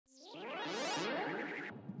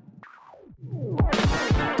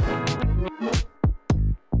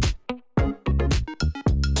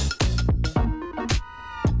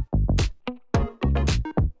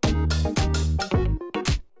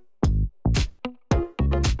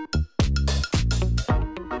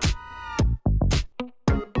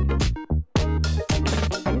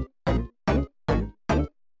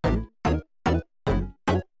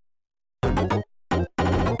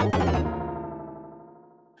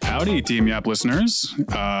Howdy, Team Yap listeners.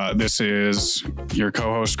 This is your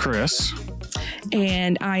co-host, Chris.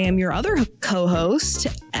 And I am your other co-host,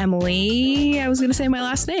 Emily. I was going to say my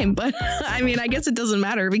last name, but I mean, I guess it doesn't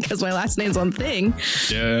matter because my last name's on the thing.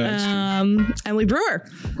 Yeah. Emily Brewer.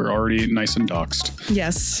 We're already nice and doxed.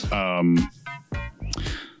 Yes.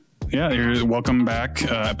 Welcome back.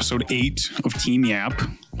 Episode 8 of Team Yap.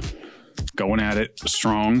 Going at it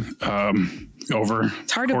strong. Over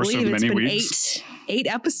it's hard to believe it's been weeks. Eight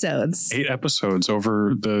episodes. 8 episodes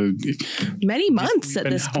over the many months at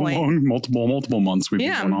this point. Long, multiple months we've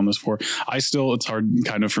been going on this for. It's hard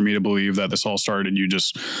kind of for me to believe that this all started you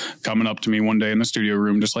just coming up to me one day in the studio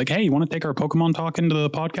room, just like, hey, you want to take our Pokemon talk into the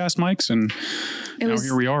podcast mics? And now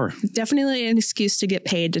here we are. Definitely an excuse to get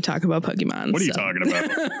paid to talk about Pokemon. What are you talking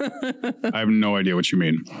about? I have no idea what you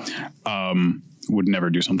mean. Would never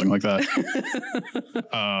do something like that.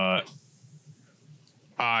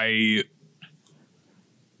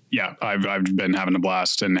 I've been having a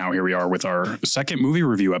blast, and now here we are with our second movie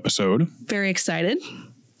review episode. Very excited.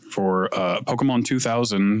 For Pokémon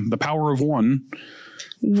 2000, The Power of One,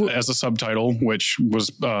 as a subtitle, which was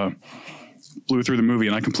blew through the movie,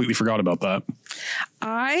 and I completely forgot about that.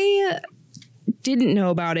 I didn't know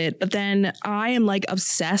about it, but then I am like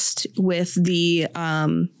obsessed with the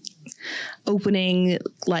opening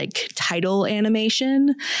like title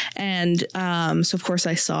animation, and so of course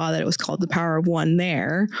I saw that it was called The Power of One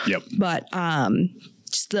there. Yep. But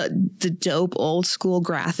just the dope old school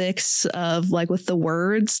graphics of like with the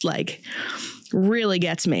words like really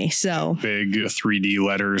gets me. So big 3D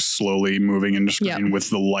letters slowly moving into screen with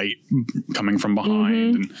the light coming from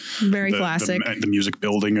behind. And very classic. The music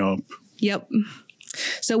building up. Yep.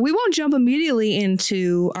 So we won't jump immediately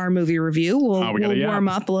into our movie review. We'll warm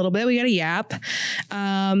up a little bit. We got a yap.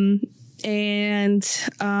 And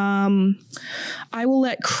I will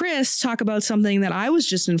let Chris talk about something that I was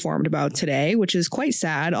just informed about today, which is quite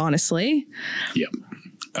sad, honestly. Yep.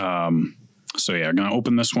 I'm going to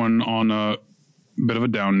open this one on a bit of a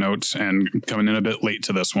down note and coming in a bit late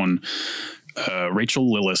to this one. Rachel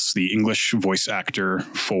Lillis, the English voice actor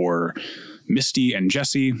for Misty and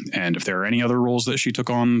Jessie, and if there are any other roles that she took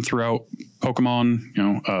on throughout Pokemon,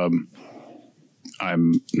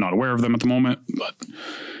 I'm not aware of them at the moment, but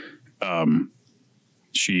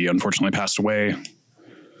she unfortunately passed away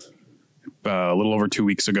a little over 2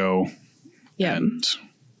 weeks ago. Yeah. And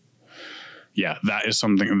that is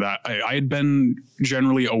something that I had been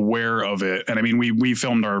generally aware of it. And I mean, we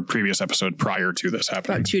filmed our previous episode prior to this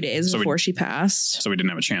happening. About 2 days before she passed. So we didn't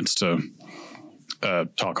have a chance to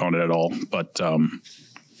talk on it at all. But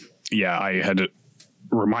I had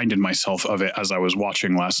reminded myself of it as I was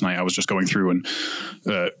watching last night. I was just going through and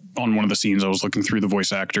on one of the scenes, I was looking through the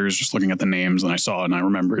voice actors, just looking at the names, and I saw it and I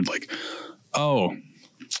remembered like, oh.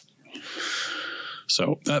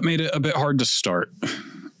 So that made it a bit hard to start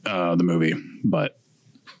the movie, but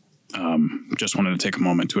just wanted to take a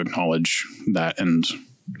moment to acknowledge that and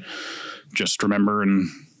just remember and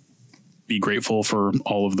be grateful for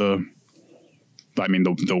all of the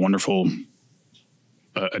wonderful,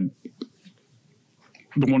 the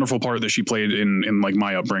wonderful part that she played in like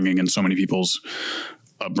my upbringing and so many people's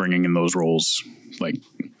upbringing in those roles. Like,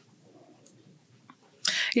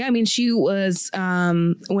 yeah, I mean, she was,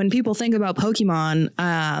 when people think about Pokemon,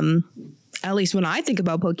 at least when I think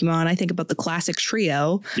about Pokemon, I think about the classic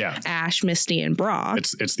trio. Yeah. Ash, Misty, and Brock.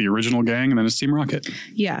 It's the original gang, and then it's Team Rocket.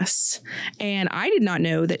 Yes. And I did not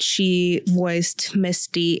know that she voiced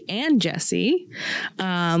Misty and Jessie,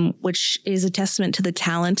 which is a testament to the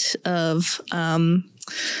talent of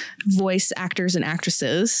voice actors and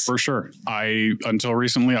actresses. For sure. Until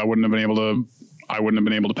recently, I wouldn't have been able to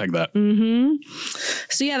peg that. Mm-hmm.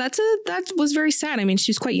 So yeah, that was very sad. I mean, she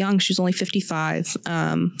was quite young. She was only 55.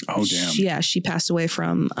 Oh, damn. She passed away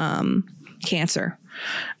from cancer.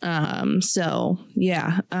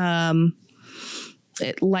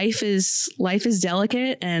 Life is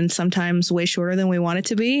delicate and sometimes way shorter than we want it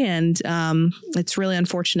to be. And it's really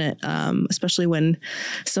unfortunate, especially when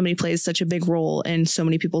somebody plays such a big role in so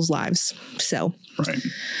many people's lives. So, right.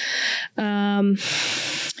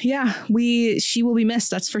 She will be missed.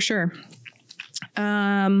 That's for sure.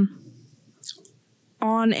 On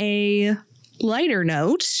a lighter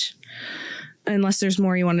note, unless there's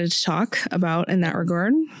more you wanted to talk about in that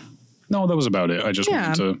regard. No, that was about it. I just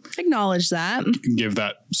wanted to acknowledge that. Give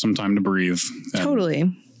that some time to breathe.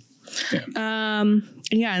 Totally. Yeah.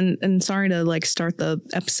 And sorry to like start the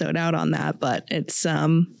episode out on that, but it's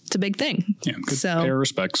a big thing. Yeah. Good pay our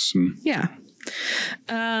respects. And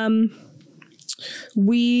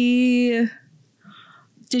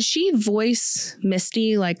Did she voice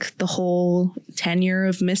Misty like the whole tenure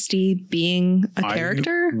of Misty being a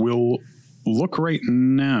character? I will look right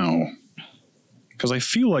now. Because I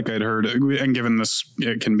feel like I'd heard, and given this,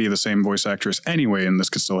 it can be the same voice actress anyway, and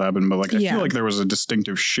this could still happen, but like I feel like there was a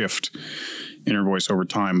distinctive shift in her voice over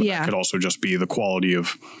time. But that could also just be the quality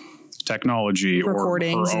of technology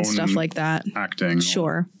recordings or her and own stuff like that. Acting.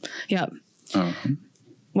 Sure. Yep.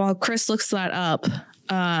 While Chris looks that up,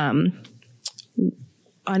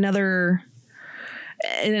 another,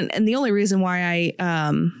 and the only reason why I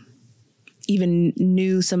even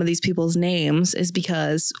knew some of these people's names is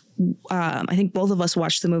because I think both of us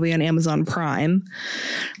watched the movie on Amazon Prime,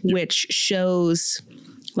 which shows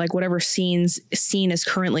like whatever scene is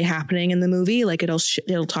currently happening in the movie. Like it'll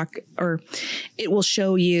talk, or it will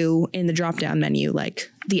show you in the drop down menu,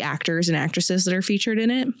 like the actors and actresses that are featured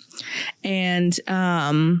in it. And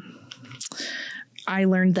I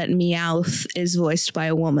learned that Meowth is voiced by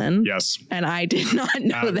a woman. Yes. And I did not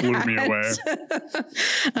know that. Blew me away.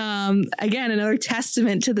 Again, another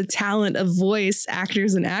testament to the talent of voice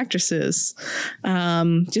actors and actresses.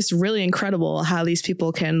 Just really incredible how these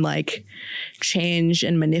people can like change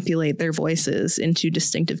and manipulate their voices into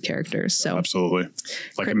distinctive characters. So absolutely.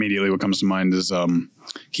 Like immediately what comes to mind is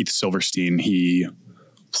Keith Silverstein. He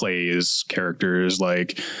plays characters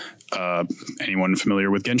like anyone familiar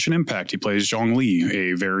with Genshin Impact, he plays Zhongli,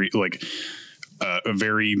 a very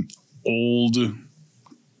old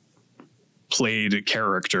played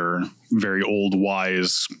character, very old,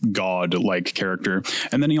 wise, god-like character.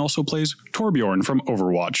 And then he also plays Torbjorn from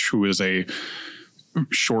Overwatch, who is a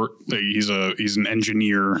he's an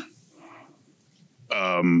engineer,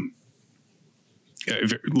 a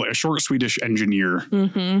short Swedish engineer,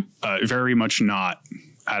 very much not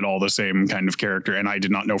at all the same kind of character, and I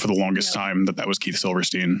did not know for the longest time that was Keith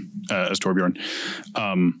Silverstein as Torbjorn.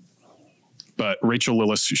 But Rachel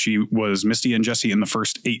Lillis, she was Misty and Jessie in the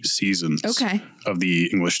first 8 seasons of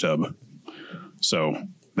the English dub. So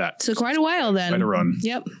quite a while then. Quite a run.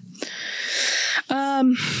 Yep.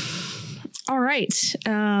 All right.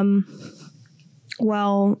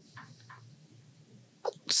 Well,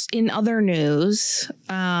 in other news,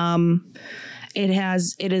 it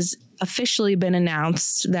has officially been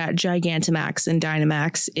announced that Gigantamax and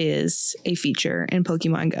Dynamax is a feature in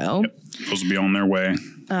Pokemon Go. Yep. Those will be on their way.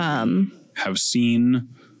 Have seen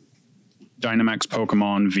Dynamax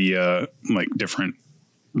Pokemon via like different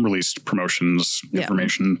released promotions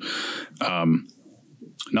information.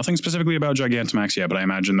 Nothing specifically about Gigantamax yet, but I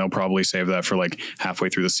imagine they'll probably save that for like halfway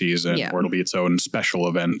through the season, or it'll be its own special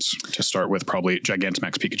event to start with, probably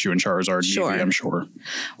Gigantamax, Pikachu, and Charizard. Sure. Maybe, I'm sure.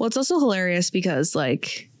 Well, it's also hilarious because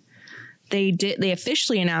like they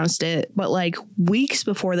officially announced it, but like weeks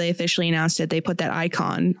before they officially announced it, they put that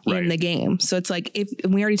icon in the game. So it's like,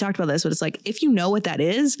 and we already talked about this, but it's like, if you know what that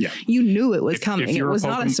is, you knew it was coming. It was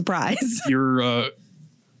not a surprise. You're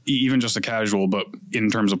even just a casual, but in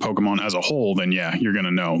terms of Pokemon as a whole, then you're going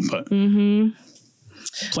to know. But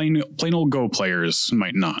plain old Go players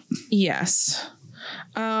might not. Yes.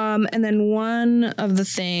 And then one of the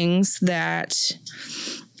things that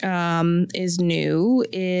is new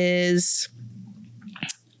is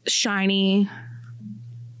shiny.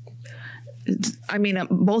 I mean,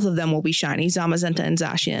 both of them will be shiny, Zamazenta and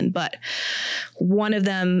Zacian, but one of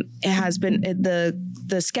them has been,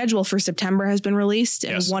 the schedule for September has been released,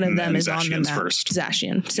 and one of them is on the map, first.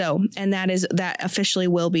 Zacian. So, and that officially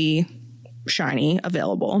will be shiny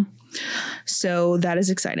available. So that is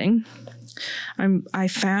exciting. I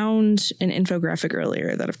found an infographic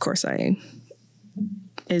earlier that of course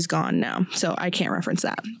is gone now, so I can't reference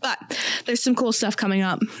that, but there's some cool stuff coming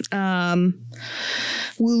up.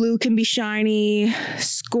 Wooloo can be shiny.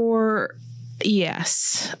 Skwovet,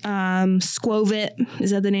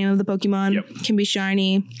 is that the name of the Pokemon? Yep. Can be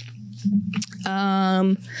shiny.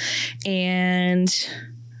 And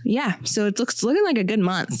yeah, so it's looking like a good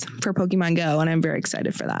month for Pokemon Go, and I'm very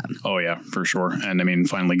excited for that. Oh yeah, for sure. And I mean,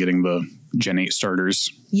 finally getting the Gen 8 starters.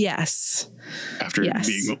 Yes. After being,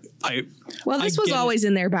 this was always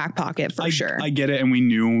in their back pocket for sure. I get it, and we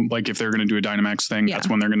knew like if they're going to do a Dynamax thing, that's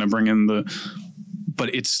when they're going to bring in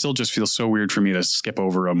but it still just feels so weird for me to skip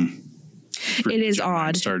over them. It is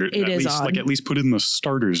odd. It is odd. Like at least put in the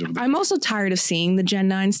starters of them. I'm also tired of seeing the Gen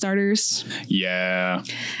 9 starters. Yeah.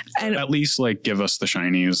 And at least like give us the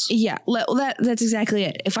shinies. Yeah. That's exactly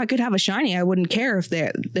it. If I could have a shiny, I wouldn't care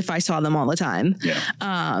if I saw them all the time.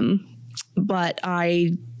 Yeah. But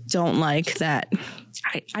I don't like that.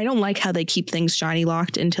 I don't like how they keep things shiny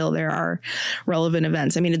locked until there are relevant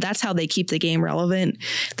events. I mean, that's how they keep the game relevant.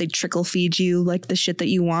 They trickle feed you like the shit that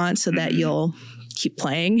you want so that you'll keep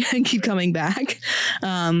playing and keep coming back. But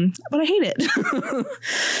I hate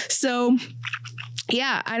it. So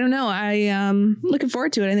yeah, I don't know. Looking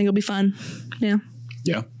forward to it. I think it'll be fun. Yeah.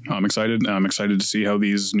 Yeah. I'm excited. I'm excited to see how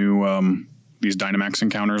these new, these Dynamax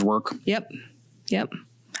encounters work. Yep.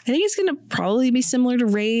 I think it's going to probably be similar to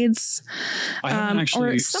raids. I haven't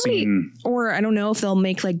actually seen, or I don't know if they'll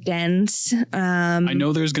make like dens. I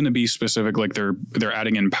know there's going to be specific, like they're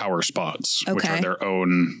adding in power spots, which are their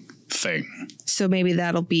own thing. So maybe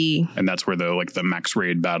that'll be, and that's where the max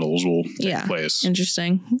raid battles will take place.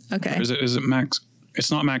 Interesting. Okay. Or is it max? It's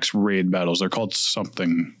not max raid battles. They're called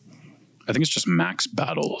something. I think it's just max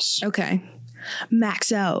battles. Okay.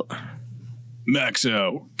 Max out. Max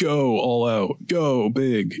out, go all out, go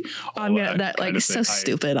big. I'm gonna, that like is so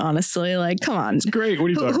stupid, honestly. Like, come on. It's great. What are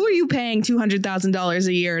you talking? Who are you paying $200,000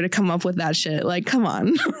 a year to come up with that shit? Like, come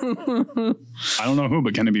on. I don't know who,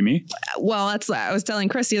 but can it be me? Well, I was telling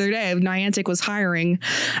Chris the other day, Niantic was hiring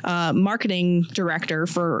marketing director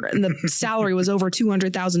the salary was over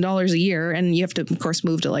 $200,000 a year. And you have to, of course,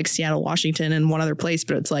 move to like Seattle, Washington and one other place.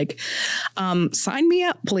 But it's like, sign me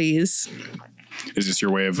up, please. Is this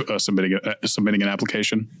your way of submitting an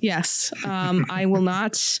application? Yes. I will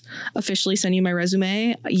not officially send you my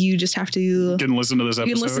resume. You just have to you can listen to this episode.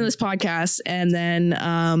 You can listen to this podcast and then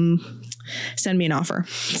send me an offer.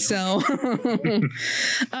 So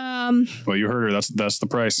well, you heard her. That's the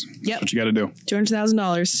price. Yep. That's what you got to do.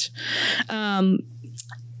 $200,000.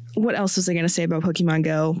 What else was I going to say about Pokemon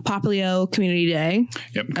Go? Popplio Community Day.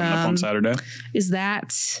 Yep. Coming up on Saturday. Is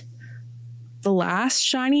that the last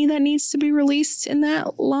shiny that needs to be released in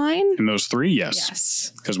that line? In those three,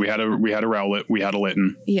 yes. Because we had a Rowlet, we had a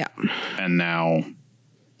Litten. Yeah. And now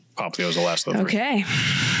Popplio's the last of the three. Okay.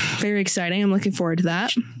 Very exciting. I'm looking forward to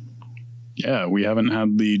that. Yeah, we haven't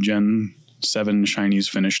had the Gen 7 shinies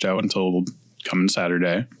finished out until coming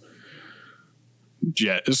Saturday.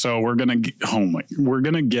 So we're gonna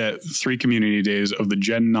get 3 community days of the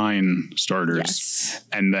Gen 9 starters,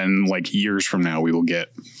 and then like years from now we will get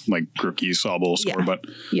like Grookey, Sobble, Scorbut.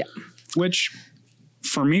 Which,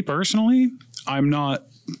 for me personally, I'm not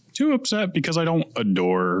too upset because I don't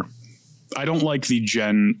like the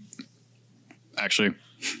Gen. Actually,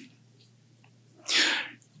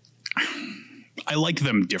 I like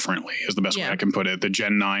them differently is the best way I can put it. The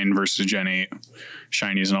Gen 9 versus Gen 8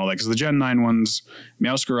 shinies and all that. Because the Gen 9 ones,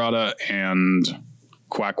 Meowscarada and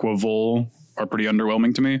Quaquaval are pretty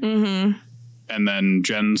underwhelming to me. Mm-hmm. And then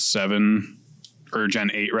Gen 7, or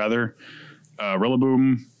Gen 8 rather,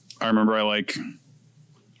 Rillaboom, I remember I like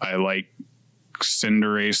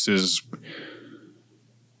Cinderace is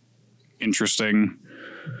interesting.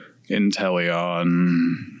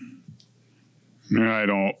 Inteleon, I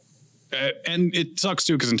don't. And it sucks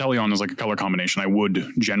too because Inteleon is like a color combination I would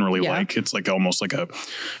generally like. It's like almost like a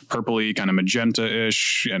purpley kind of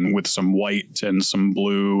magenta-ish and with some white and some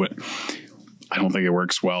blue. I don't think it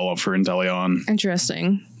works well for Inteleon.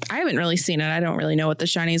 Interesting. I haven't really seen it. I don't really know what the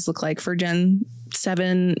shinies look like for Gen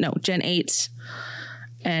 8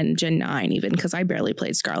 and Gen 9 even, because I barely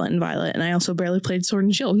played Scarlet and Violet and I also barely played Sword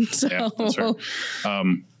and Shield. So. Yeah, that's right.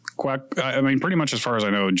 I mean, pretty much as far as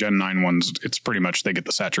I know, Gen 9 ones, it's pretty much they get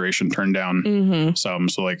the saturation turned down some.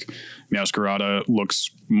 So like Meowscarada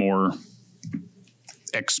looks more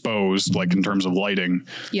exposed, like in terms of lighting.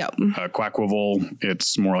 Yep. Quaquaval,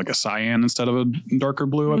 it's more like a cyan instead of a darker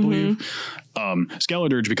blue, I believe.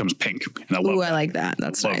 Skeledirge becomes pink, and I love that. I like that.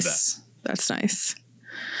 That's nice. That's nice.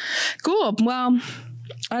 Cool. Well,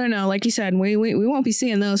 I don't know. Like you said, we won't be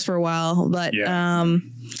seeing those for a while, but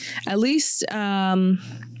at least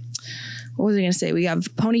what was I going to say? We have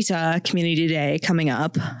Ponyta Community Day coming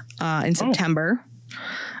up in September.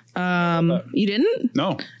 You didn't?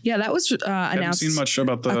 No. Yeah, that was announced. I haven't seen much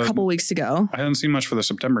about a couple weeks ago. I haven't seen much for the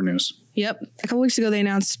September news. Yep. A couple weeks ago, they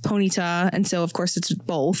announced Ponyta, and so, of course, it's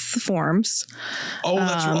both forms. Oh,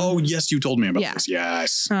 that's right. Oh, yes, you told me about this.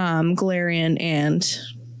 Yes. Galarian and...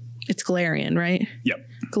 It's Galarian, right? Yep.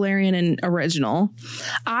 Galarian and Original.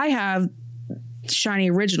 I have shiny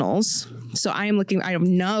originals, so I have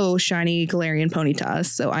no shiny Galarian Ponyta,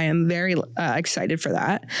 so I am very excited for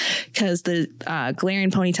that because the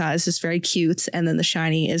Galarian Ponyta is just very cute, and then the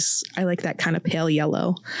shiny is, I like that kind of pale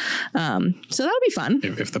yellow, so that'll be fun.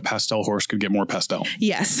 If the pastel horse could get more pastel.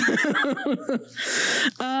 Yes.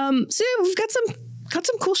 So we've got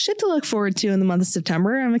some cool shit to look forward to in the month of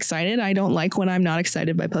September. I'm excited. I don't like when I'm not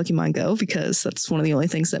excited by Pokemon Go because that's one of the only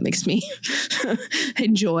things that makes me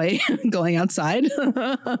enjoy going outside.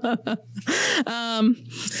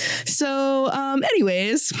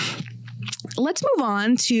 Anyways, let's move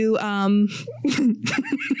on to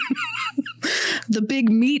the big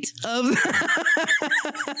meat of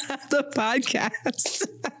the podcast.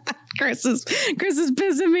 Chris is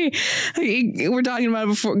pissing me. We're talking about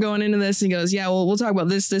it before going into this, and he goes, "Yeah, well, we'll talk about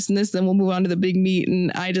this, and this, then we'll move on to the big meat."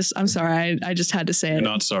 And I'm sorry, I just had to say it. You're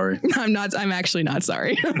not sorry. I'm actually not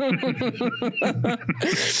sorry.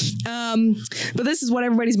 But this is what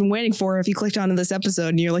everybody's been waiting for. If you clicked onto this episode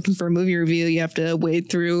and you're looking for a movie review, you have to wade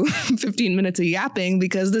through 15 minutes of yapping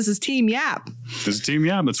because this is Team Yap. This is Team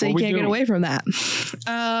Yap. That's so what we do. You can't get away from that.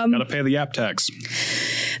 Gotta pay the Yap tax.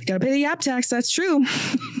 Gotta pay the Yap tax. That's true.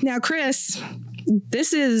 Now, Chris,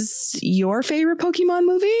 this is your favorite Pokemon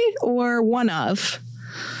movie or one of?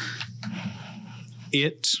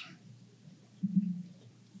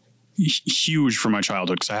 Huge for my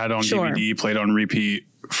childhood because I had it on DVD, played on repeat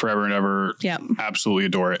forever and ever. Yep. Absolutely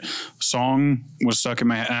adore it. Song was stuck in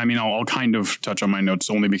my head. I mean, I'll kind of touch on my notes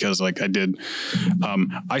only because like I did.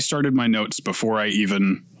 I started my notes before I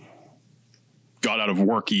even got out of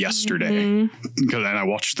work yesterday because and I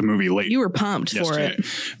watched the movie late. You were pumped for it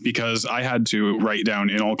because I had to write down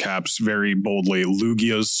in all caps very boldly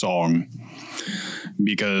Lugia's song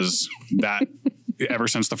because that ever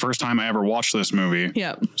since the first time I ever watched this movie,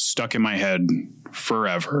 stuck in my head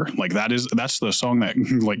forever. Like that's the song that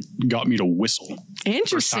like got me to whistle.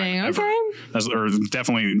 Interesting. Okay. That's or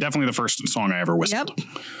definitely the first song I ever whistled.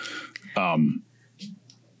 Yep.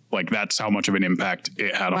 Like that's how much of an impact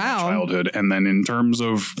it had on my childhood. And then in terms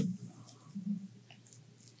of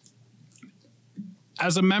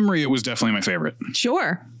as a memory, it was definitely my favorite.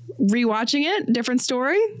 Sure. Rewatching it, different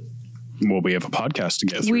story. Well, we have a podcast to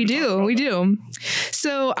get through. We do.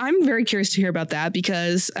 So I'm very curious to hear about that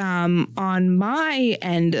because on my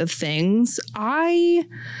end of things, I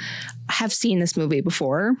have seen this movie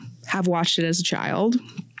before, have watched it as a child.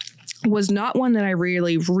 Was not one that I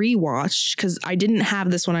really rewatched because I didn't have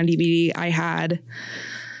this one on DVD. I had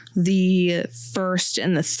the first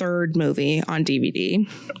and the third movie on DVD.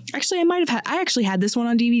 Actually, I actually had this one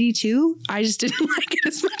on DVD too. I just didn't like it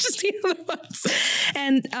as much as the other ones.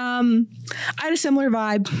 And I had a similar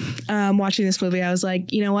vibe watching this movie. I was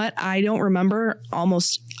like, you know what? I remembered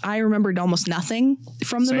almost nothing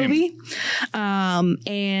from the movie.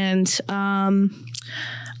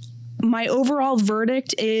 My overall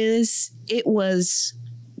verdict is it was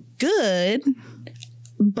good,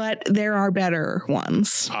 but there are better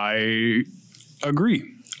ones. I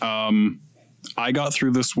agree. I got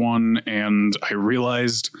through this one and I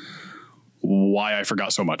realized why I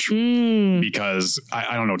forgot so much. Because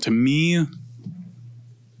I don't know, to me,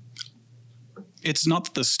 it's not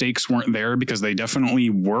that the stakes weren't there because they definitely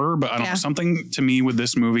were, but I don't know, something to me with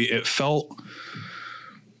this movie, it felt...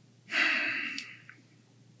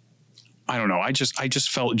 I don't know. I just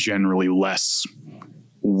felt generally less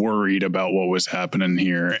worried about what was happening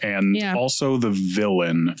here. And also the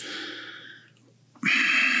villain,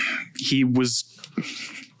 he was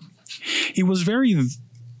very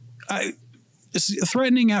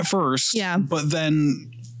threatening at first, but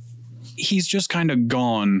then he's just kind of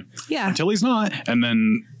gone until he's not. And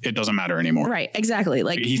then it doesn't matter anymore. Right. Exactly.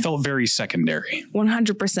 Like he felt very secondary.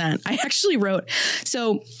 100%. I actually wrote,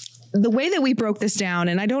 so the way that we broke this down,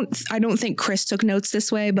 and I don't think Chris took notes this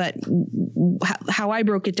way, but how I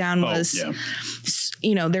broke it down was,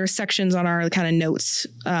 you know, there's sections on our kind of notes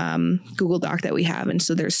Google Doc that we have. And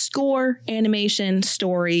so there's score, animation,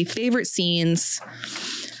 story, favorite scenes,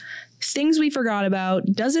 things we forgot about.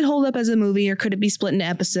 Does it hold up as a movie or could it be split into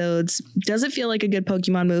episodes? Does it feel like a good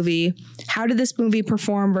Pokemon movie? How did this movie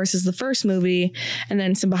perform versus the first movie? And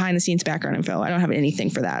then some behind the scenes background info. I don't have anything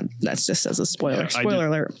for that. That's just as a spoiler. Spoiler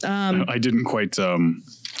alert. I didn't quite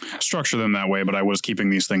structure them that way, but I was keeping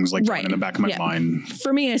these things like in the back of my mind.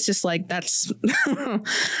 For me, it's just like that's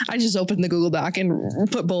I just opened the Google Doc and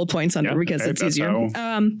put bullet points under because it's easier.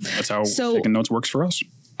 That's how taking notes works for us.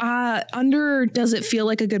 Under does it feel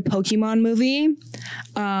like a good Pokemon movie?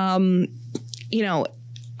 You know,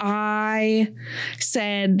 I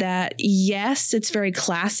said that yes, it's very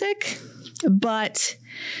classic, but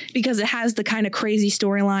because it has the kind of crazy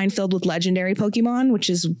storyline filled with legendary Pokemon, which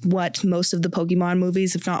is what most of the Pokemon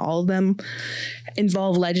movies, if not all of them,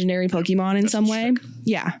 involve legendary Pokemon in some way.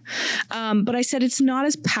 Yeah. But I said it's not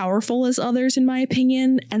as powerful as others, in my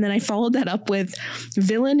opinion. And then I followed that up with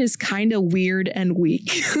villain is kind of weird and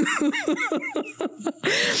weak.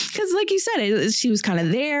 Because like you said, she was kind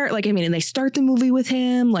of there. Like, I mean, and they start the movie with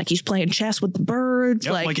him, like he's playing chess with the birds.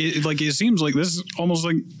 Yep, like it seems like this is almost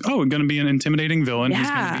like, going to be an intimidating villain. He's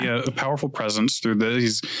going to be a powerful presence through this.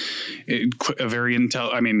 He's a very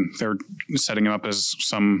they're setting him up as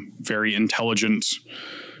some very intelligent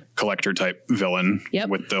collector type villain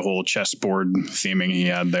with the whole chessboard theming he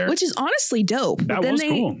had there. Which is honestly dope. That but then was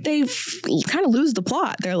cool. They kind of lose the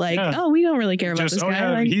plot. They're like, oh, we don't really care about this guy.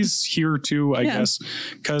 Yeah, like, he's here too, I guess.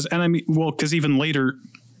 Because even later,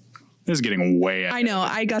 this is getting way ahead. I know.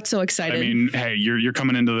 I got so excited. I mean, hey, you're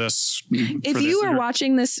coming into this. If you are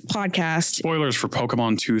watching this podcast, spoilers for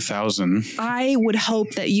Pokemon 2000. I would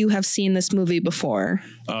hope that you have seen this movie before.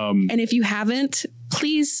 And if you haven't,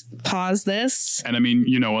 please pause this. And I mean,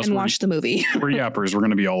 you know us. And watch the movie. We're yappers. We're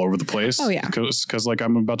going to be all over the place. Oh, yeah. Because like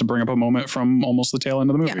I'm about to bring up a moment from almost the tail end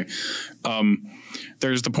of the movie. Yeah.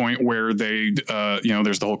 There's the point where they,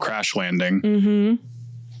 there's the whole crash landing.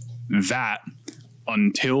 Mm-hmm. That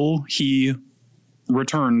until he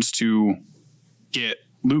returns to get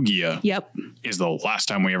Lugia, is the last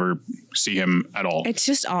time we ever see him at all. It's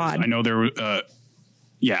just odd. I know there,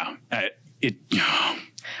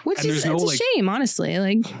 which is a shame, honestly.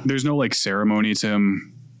 Like, there's no like ceremony to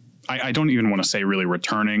him. I don't even want to say really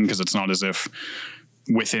returning because it's not as if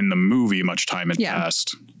within the movie much time had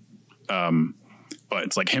passed. But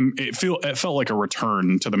it's like him. It felt like a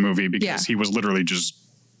return to the movie because he was literally just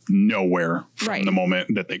nowhere from the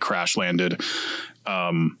moment that they crash landed.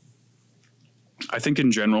 I think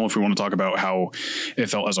in general, if we want to talk about how it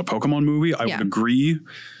felt as a Pokemon movie, I would agree.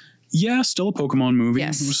 Yeah, still a Pokemon movie.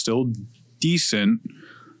 Yes. It was still decent,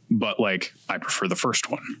 but like I prefer the first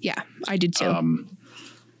one. Yeah, I did too.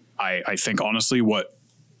 I think honestly what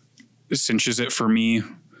cinches it for me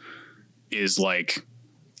is like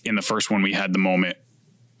in the first one we had the moment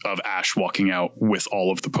of Ash walking out with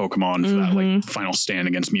all of the Pokemon for that like final stand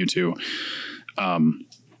against Mewtwo.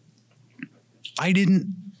 I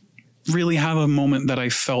didn't really have a moment that I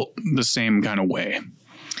felt the same kind of way.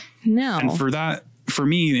 No. And for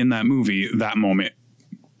me in that movie, that moment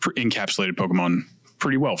encapsulated Pokemon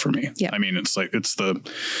pretty well for me. Yeah. I mean, it's the,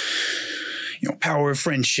 power of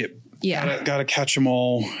friendship. Yeah. Gotta catch them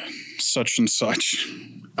all, such and such.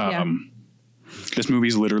 This movie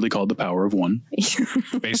is literally called The Power of One,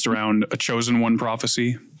 based around a chosen one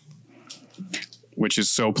prophecy, which is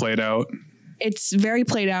so played out. It's very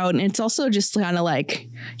played out, and it's also just kind of like,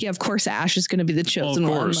 of course Ash is going to be the chosen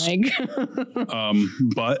one. Like,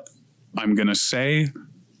 but I'm going to say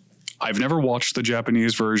I've never watched the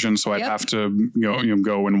Japanese version, so I'd have to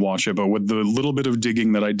go and watch it. But with the little bit of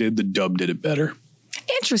digging that I did, the dub did it better.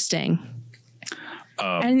 Interesting.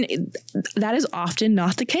 And that is often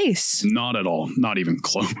not the case. Not at all. Not even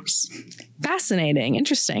close. Fascinating.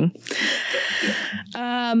 Interesting.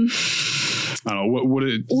 I don't know. Do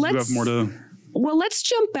you have more to... Well, let's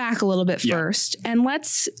jump back a little bit first. And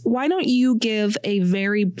why don't you give a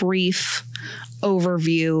very brief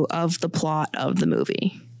overview of the plot of the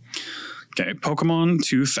movie? Okay. Pokemon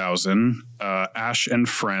 2000, Ash and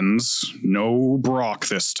friends, no Brock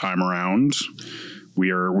this time around. We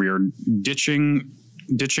are ditching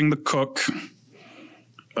the cook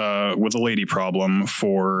with a lady problem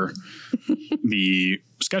for the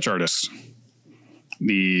sketch artist,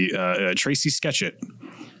 the Tracy Sketchit.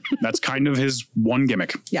 That's kind of his one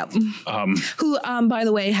gimmick. Yep. Who, by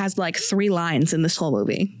the way, has like 3 lines in this whole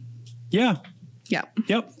movie. Yeah.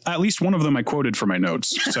 Yep. At least one of them I quoted for my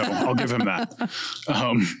notes, so I'll give him that.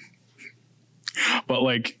 But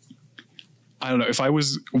like, I don't know, if I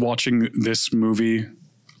was watching this movie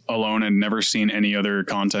alone and never seen any other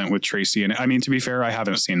content with Tracy in it. I mean, to be fair, I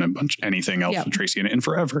haven't seen anything else with Tracy in it in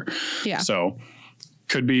forever. Yeah. So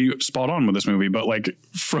could be spot on with this movie, but like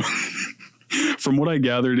from what I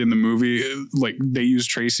gathered in the movie, like they use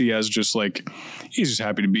Tracy as just like, he's just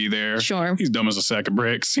happy to be there. Sure. He's dumb as a sack of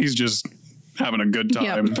bricks. He's just having a good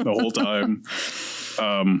time the whole time.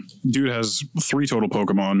 Dude has 3 total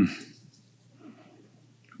Pokemon.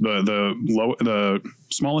 The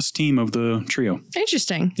smallest team of the trio.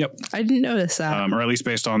 Interesting. Yep. I didn't notice that. Or at least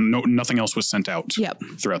based on nothing else was sent out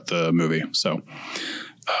throughout the movie. So,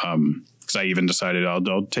 because I even decided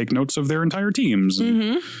I'll take notes of their entire teams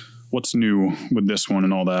and what's new with this one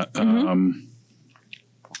and all that.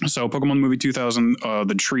 So Pokemon movie 2000,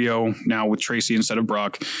 the trio now with Tracy instead of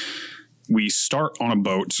Brock. We start on a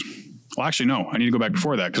boat. Well, actually, no, I need to go back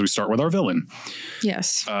before that because we start with our villain.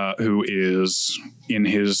 Yes. Who is in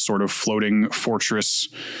his sort of floating fortress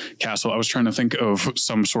castle. I was trying to think of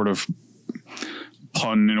some sort of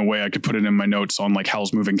pun in a way I could put it in my notes on like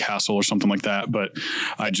Howl's Moving Castle or something like that. But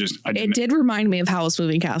it did remind me of Howl's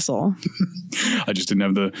Moving Castle. I just didn't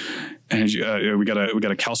have the energy. We got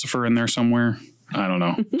a Calcifer in there somewhere. I don't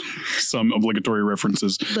know. Some obligatory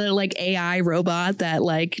references. The like AI robot that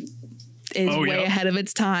like is way ahead of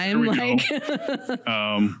its time. Like,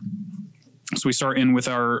 so we start in with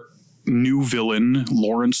our new villain,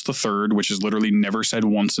 Lawrence the Third, which is literally never said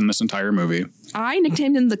once in this entire movie. I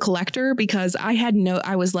nicknamed him the Collector because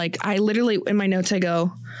I was like, I literally, in my notes, I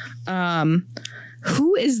go,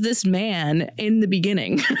 who is this man in the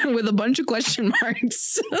beginning with a bunch of question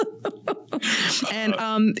marks?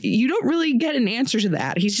 And you don't really get an answer to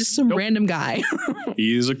that. He's just some random guy.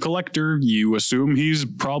 He is a collector. You assume he's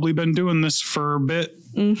probably been doing this for a bit.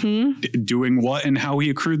 Mm-hmm. Doing what and how he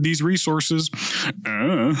accrued these resources.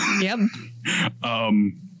 Yep.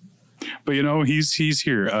 But you know, he's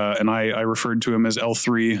here, and I referred to him as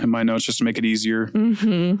L3 in my notes just to make it easier.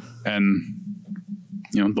 Mm-hmm. And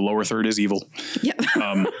you know, the lower third is evil. Yep.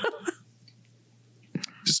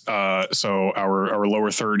 So our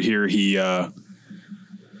lower third here, he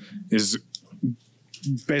is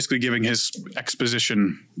basically giving his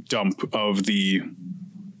exposition dump of the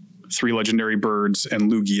 3 legendary birds and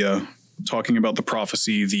Lugia, talking about the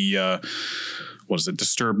prophecy, the what is it?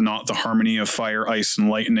 Disturb not the harmony of fire, ice, and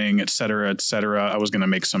lightning, etc., etc. I was going to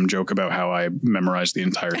make some joke about how I memorized the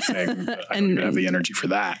entire thing, but I don't have the energy for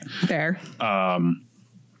that. Fair.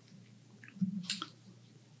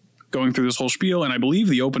 Going through this whole spiel, and I believe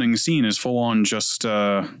the opening scene is full on just,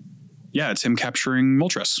 it's him capturing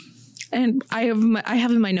Moltres. And I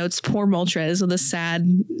have in my notes, poor Moltres with a sad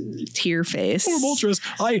tear face. Poor Moltres.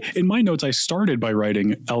 In my notes, I started by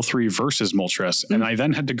writing L3 versus Moltres, and I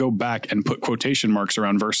then had to go back and put quotation marks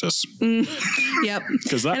around versus. Yep.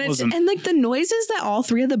 Because that wasn't... And like the noises that all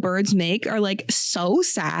 3 of the birds make are like so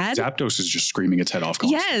sad. Zapdos is just screaming its head off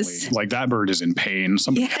constantly. Yes. Like that bird is in pain.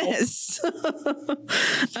 Somebody yes.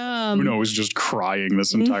 Uno is just crying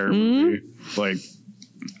this entire movie. Like...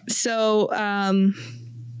 So,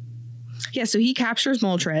 so he captures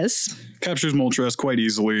Moltres. Captures Moltres quite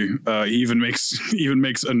easily. He even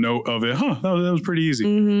makes a note of it. That was pretty easy.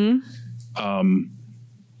 Mm-hmm.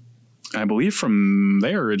 I believe from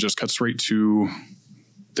there it just cuts right to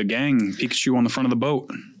the gang. Pikachu on the front of the boat.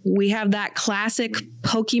 We have that classic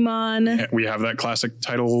Pokemon. We have that classic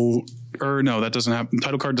title. Or no, that doesn't happen.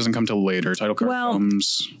 Title card doesn't come till later. Title card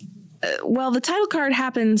comes. The title card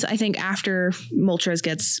happens, I think, after Moltres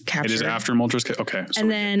gets captured. It is after Moltres. Okay. So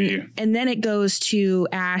and then it goes to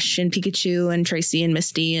Ash and Pikachu and Tracy and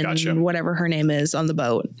Misty and whatever her name is on the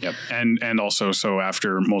boat. Yep. And also, so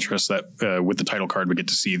after Moltres, that with the title card, we get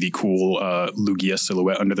to see the cool Lugia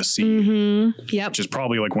silhouette under the sea. Mm-hmm. Yep. Which is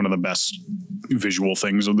probably like one of the best visual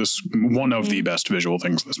things of this. One of the best visual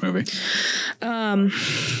things of this movie. One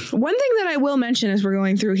thing that I will mention as we're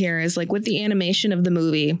going through here is like with the animation of the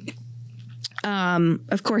movie.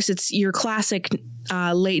 Of course, it's your classic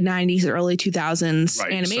late 90s, early 2000s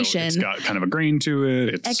animation. So it's got kind of a grain to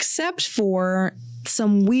it. Except for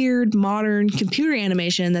some weird modern computer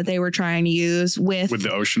animation that they were trying to use with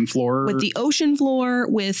the ocean floor. With the ocean floor,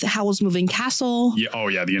 with Howl's Moving Castle. Yeah. Oh,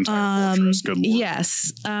 yeah. The entire fortress. Good lord.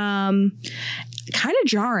 Yes. Kind of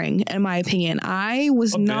jarring, in my opinion. I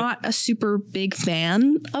was not a super big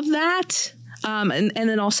fan of that. And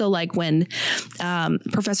then also like when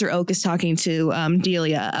Professor Oak is talking to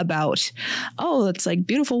Delia about, it's like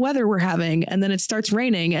beautiful weather we're having. And then it starts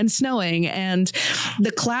raining and snowing and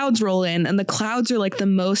the clouds roll in and the clouds are like the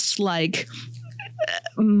most like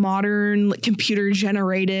modern computer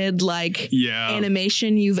generated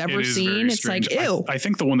animation you've ever seen. It's strange. Like, ew. I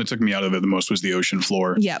think the one that took me out of it the most was the ocean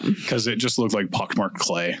floor. Yep. Because it just looked like pockmarked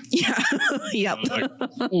clay. Yeah. Yep.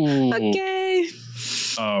 Okay.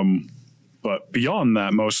 But beyond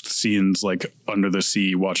that, most scenes like under the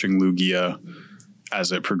sea, watching Lugia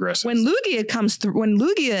as it progresses. When Lugia comes through, when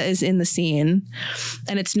Lugia is in the scene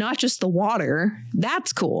and it's not just the water,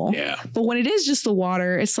 that's cool. Yeah. But when it is just the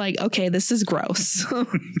water, it's like, okay, this is gross,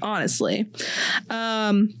 honestly.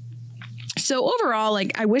 So overall,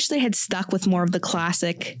 like, I wish they had stuck with more of the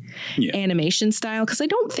classic animation style, because I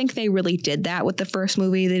don't think they really did that with the first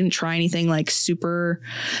movie. They didn't try anything like super,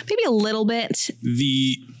 maybe a little bit.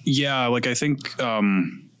 I think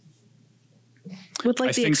with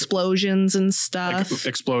like the explosions and stuff. Like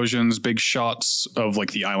explosions, big shots of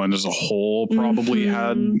like the island as a whole probably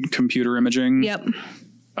had computer imaging. Yep.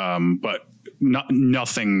 But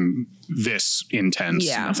nothing this intense,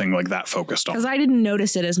 nothing like that focused on. Because I didn't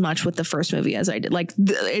notice it as much with the first movie as I did. Like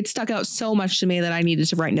it stuck out so much to me that I needed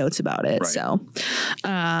to write notes about it. Right. So,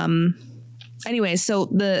 anyway, so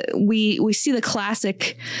we see the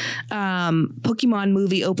classic Pokemon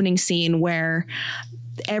movie opening scene where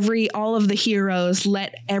all of the heroes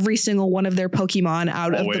let every single one of their Pokemon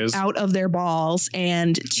out of their balls,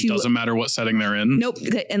 and doesn't matter what setting they're in. Nope.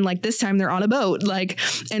 And like this time they're on a boat, like,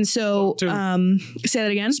 and so say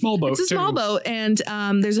that again. Small boat. It's a small boat, and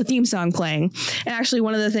there's a theme song playing. And actually,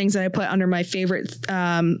 one of the things that I put under my favorite,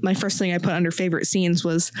 my first thing I put under favorite scenes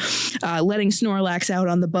was letting Snorlax out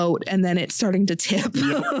on the boat, and then it starting to tip.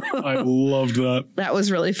 Yep, I loved that. That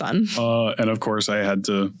was really fun. And of course, I had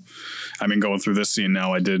to. I mean, going through this scene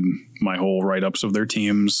now, I did my whole write-ups of their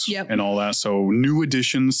teams and all that. So new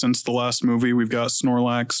additions since the last movie. We've got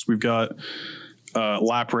Snorlax. We've got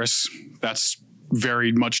Lapras. That's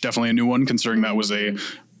very much definitely a new one, considering that was a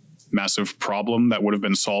massive problem that would have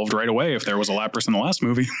been solved right away if there was a Lapras in the last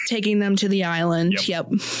movie. Taking them to the island.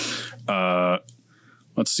 Yep.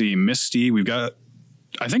 Let's see. Misty. We've got...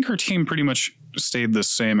 I think her team pretty much stayed the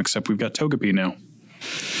same, except we've got Togepi now.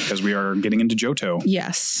 Because we are getting into Johto.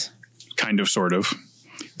 Yes. Kind of, sort of.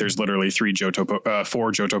 There's literally 4 Johto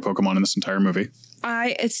Pokemon in this entire movie.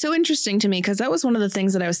 It's so interesting to me because that was one of the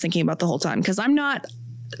things that I was thinking about the whole time, because I'm not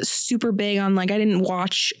super big on, like, I didn't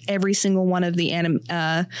watch every single one of the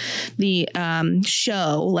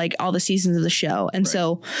show, like all the seasons of the show. And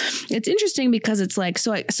so it's interesting because it's like,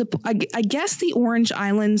 so I guess the Orange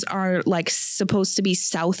Islands are like supposed to be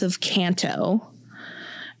south of Kanto.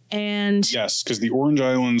 And yes, because the Orange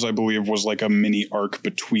Islands, I believe, was like a mini arc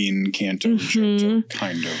between Kanto and Johto,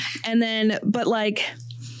 kind of. And then, but like,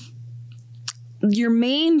 your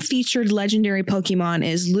main featured legendary Pokemon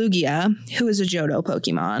is Lugia, who is a Johto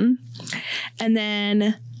Pokemon. And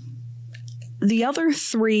then the other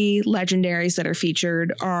 3 legendaries that are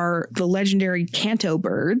featured are the legendary Kanto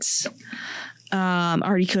birds,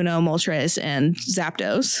 Articuno, Moltres, and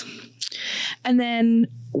Zapdos. And then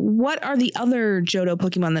what are the other Johto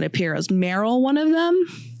Pokemon that appear? Is Marill one of them?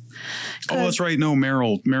 Oh, that's right. No,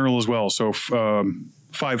 Marill as well. So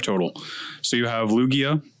 5 total. So you have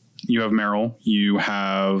Lugia, you have Marill, you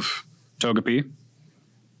have Togepi,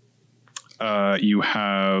 you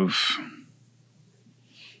have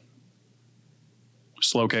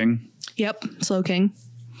Slowking. Yep, Slowking.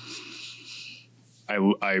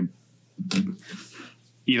 I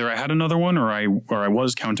either I had another one or I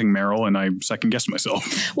was counting Marill and I second guessed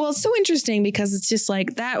myself. Well, it's so interesting because it's just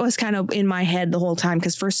like that was kind of in my head the whole time,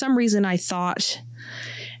 because for some reason I thought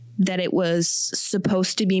that it was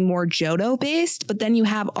supposed to be more Johto based, but then you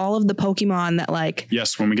have all of the Pokemon that, like,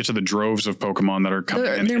 yes, when we get to the droves of Pokemon that are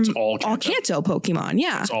coming in, it's all Kanto Pokemon.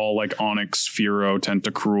 Yeah, it's all like Onix, Fearow,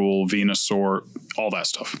 Tentacruel, Venusaur, all that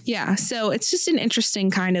stuff. Yeah, so it's just an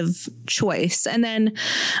interesting kind of choice. And then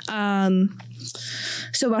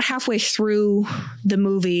so about halfway through the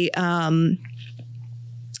movie,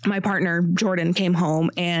 my partner Jordan came home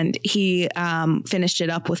and he finished it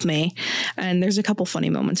up with me, and there's a couple funny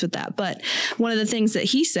moments with that. But one of the things that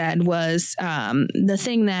he said was the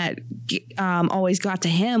thing that always got to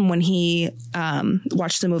him when he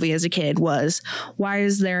watched the movie as a kid was, why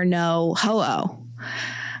is there no Ho-Oh?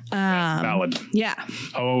 Valid. Yeah.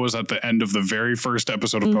 Ho-Oh was at the end of the very first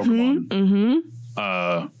episode of Pokemon.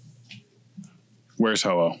 Where's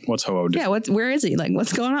Ho-Oh? What's Ho-Oh doing? Yeah, where is he? Like,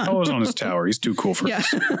 what's going on? Ho-Oh's on his tower. He's too cool for this.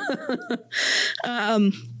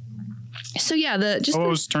 So yeah,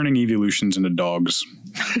 Ho-Oh's turning evolutions into dogs.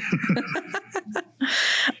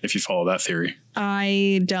 If you follow that theory.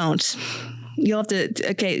 I don't. You'll have to,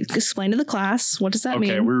 explain to the class. What does that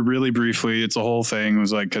mean? Okay, we're really briefly, it's a whole thing. It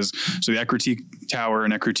was like, so the Ecruteak Tower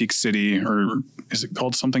in Ecruteak City, or is it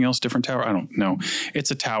called something else, different tower? I don't know.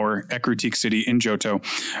 It's a tower, Ecruteak City in Johto.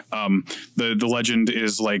 The legend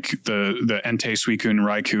is like the Entei, Suicune,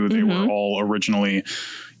 Raikou, they were all originally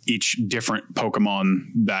each different Pokemon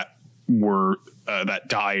that were, that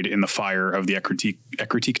died in the fire of the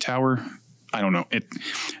Ecruteak Tower. I don't know.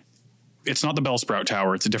 It's not the Bellsprout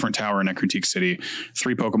Tower. It's a different tower in Ecruteak City.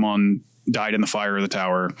 3 Pokemon died in the fire of the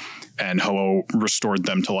tower, and Ho-Oh restored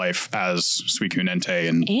them to life as Suicune, Entei,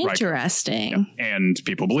 and interesting. Raikou. Yeah. And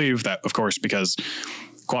people believe that, of course, because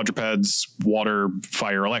quadrupeds, water,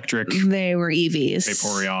 fire, electric, they were EVs.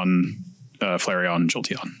 Vaporeon, Flareon,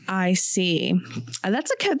 Jolteon. I see.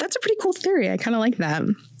 That's a pretty cool theory. I kind of like that.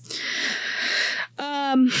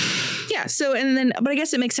 Yeah. So, but I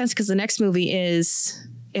guess it makes sense because the next movie is,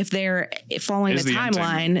 if they're following the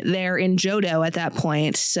timeline, they're in Johto at that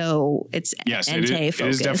point. So it's Entei focused. It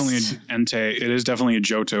is definitely Entei. It is definitely a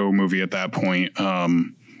Johto movie at that point.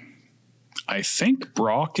 I think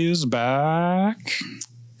Brock is back.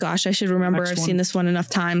 Gosh, I should remember. I've seen this one enough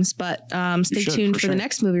times, but stay tuned for the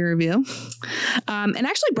next movie review. And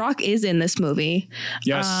actually, Brock is in this movie.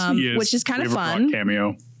 Yes, he is. Which is kind of fun. Brock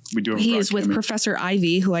cameo. We do have he is with Professor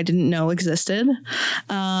Ivy, who I didn't know existed,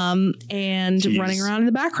 and running around in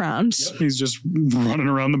the background. Yep, he's just running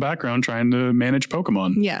around the background trying to manage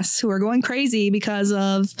Pokemon. Yes, who are going crazy because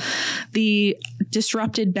of the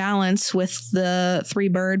disrupted balance with the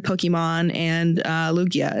 3-bird Pokemon and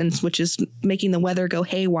Lugia, and which is making the weather go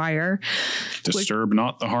haywire. Disturb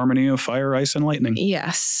not the harmony of fire, ice, and lightning.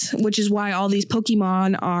 Yes, which is why all these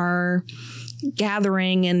Pokemon are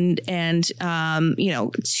gathering, and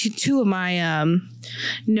two of my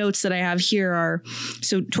notes that I have here are,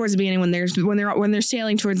 so towards the beginning when they're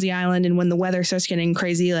sailing towards the island and when the weather starts getting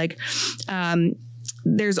crazy, like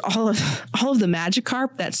there's all of the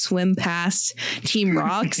Magikarp that swim past Team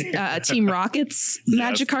Rocket's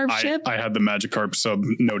Magikarp ship. I had the Magikarp sub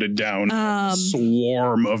noted down.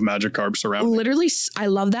 Swarm of Magikarps around. Literally, I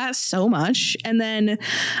love that so much. And then,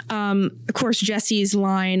 of course, Jesse's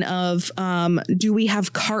line of, "Do we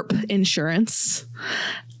have carp insurance?"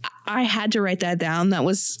 I had to write that down. That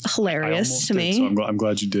was hilarious to me. So I'm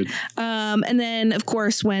glad you did. And then, of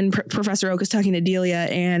course, when Professor Oak is talking to Delia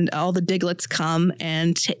and all the Diglets come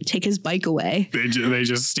and take his bike away. They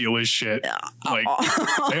just steal his shit. Like,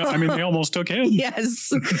 they almost took him.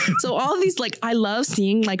 Yes. So all of these, like, I love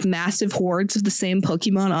seeing like massive hordes of the same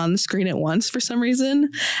Pokemon on the screen at once for some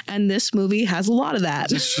reason. And this movie has a lot of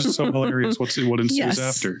that. It's just so hilarious. What ensues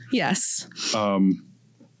after. Yes.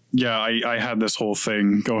 Yeah, I had this whole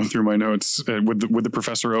thing going through my notes with the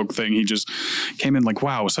Professor Oak thing. He just came in like,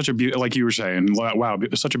 wow, such a like you were saying, wow,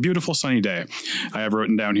 such a beautiful sunny day. I have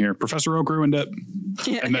written down here, Professor Oak ruined it,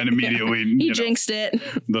 and then immediately he jinxed it.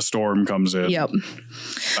 The storm comes in. Yep.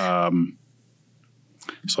 So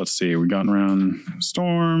let's see, we got around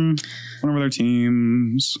storm, went over their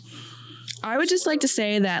teams. I would just like to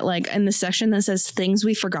say that, like, in the section that says things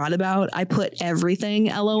we forgot about, I put everything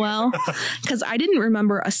LOL, because I didn't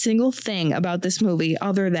remember a single thing about this movie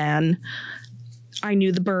other than I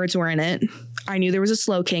knew the birds were in it. I knew there was a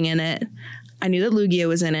Slowking in it. I knew that Lugia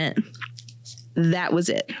was in it. That was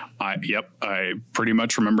it. I pretty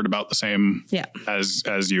much remembered about the same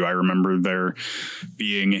as you. I remember there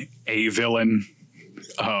being a villain.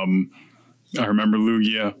 I remember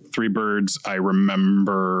Lugia, 3 birds. I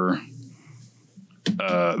remember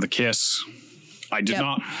the kiss. I did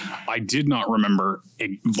not remember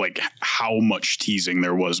like how much teasing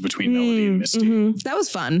there was between Melody and Misty. Mm-hmm. That was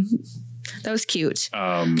fun. That was cute.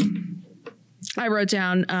 I wrote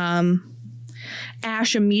down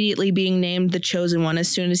Ash immediately being named the chosen one as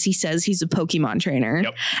soon as he says he's a Pokemon trainer.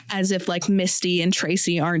 Yep. As if like Misty and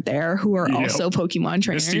Tracy aren't there, who are also Pokemon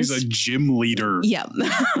trainers. Misty's a gym leader. Yep.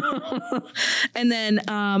 And then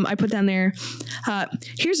I put down there,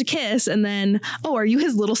 here's a kiss, and then, oh, are you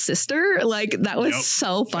his little sister? Like, that was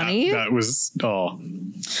so funny. That was,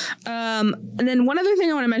 and then one other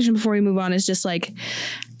thing I want to mention before we move on is just like,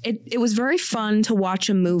 it was very fun to watch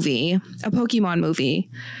a Pokemon movie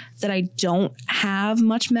that I don't have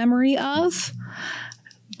much memory of.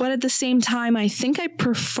 But at the same time, I think I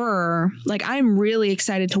prefer, like, I'm really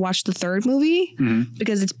excited to watch the 3rd movie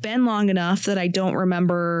because it's been long enough that I don't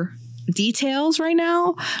remember details right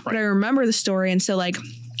now, but I remember the story. And so, like,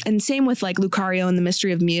 and same with like Lucario and the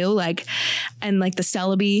Mystery of Mew, like, and like the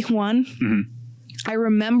Celebi one. Mm-hmm. I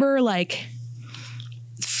remember like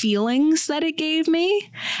feelings that it gave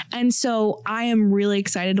me. And so I am really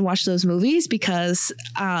excited to watch those movies because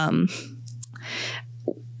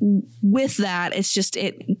with that, it's just,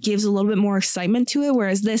 it gives a little bit more excitement to it.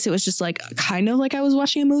 Whereas this, it was just like kind of like I was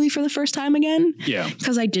watching a movie for the first time again. Yeah.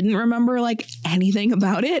 Because I didn't remember like anything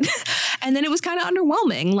about it. And then it was kind of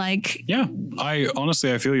underwhelming. Like, yeah, I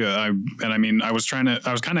feel you. I was kind of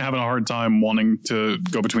having a hard time wanting to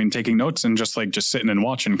go between taking notes and just sitting and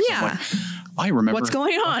watching. Yeah. Like, I remember what's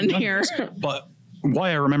going on here. But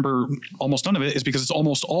why I remember almost none of it is because it's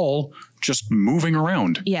almost all just moving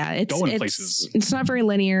around. Yeah, it's places. It's not very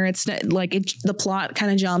linear. It's not, like the plot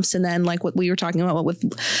kind of jumps, and then like what we were talking about with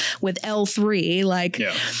L3, like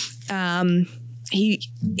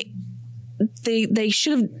they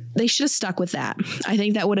should have stuck with that. I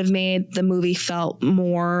think that would have made the movie felt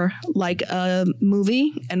more like a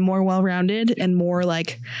movie and more well-rounded and more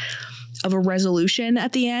like of a resolution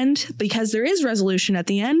at the end, because there is resolution at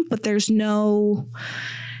the end, but there's no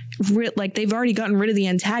like they've already gotten rid of the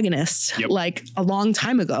antagonist like a long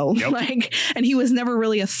time ago, like, and he was never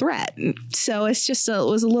really a threat. So it's just it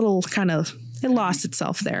was a little kind of, it lost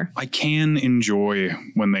itself there. I can enjoy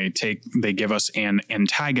when they give us an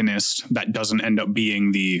antagonist that doesn't end up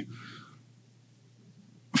being the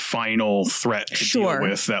final threat to deal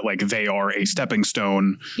with, that like they are a stepping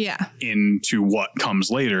stone into what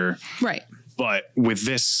comes later. Right. But with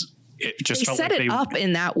this, it just they felt set like it up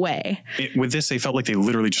in that way. With this, they felt like they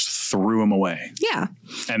literally just threw him away. Yeah.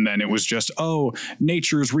 And then it was just, oh,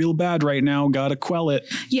 nature's real bad right now. Gotta quell it.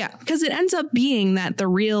 Yeah, because it ends up being that the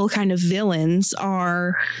real kind of villains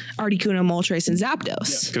are Articuno, Moltres, and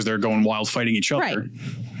Zapdos. Because they're going wild fighting each other. Right.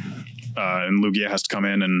 And Lugia has to come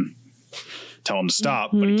in and tell him to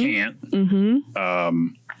stop, but he can't.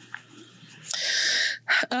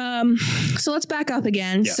 So let's back up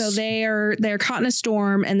again. Yes. So they're caught in a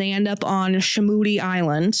storm and they end up on Shamoody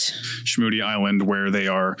Island. Shamoody Island, where they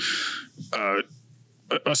are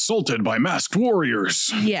assaulted by masked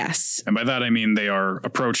warriors. Yes. And by that, I mean they are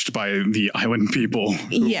approached by the island people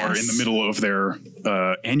who are in the middle of their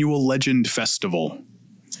annual legend festival.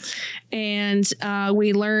 And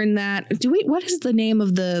we learn that, what is the name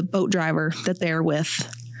of the boat driver that they're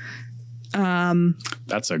with?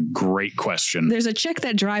 That's a great question. There's a chick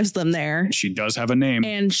that drives them there. She does have a name.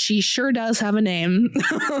 And she sure does have a name.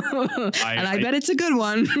 I bet it's a good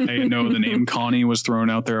one. I know the name Connie was thrown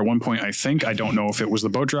out there at one point, I think. I don't know if it was the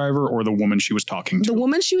boat driver or the woman she was talking to. The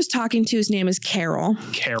woman she was talking to's name is Carol.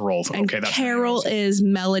 Carol. And okay, that's Carol is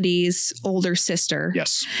Melody's older sister.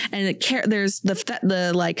 Yes. And there's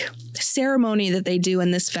the like ceremony that they do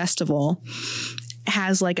in this festival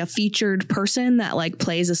has like a featured person that like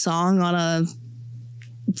plays a song on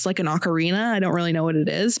it's like an ocarina. I don't really know what it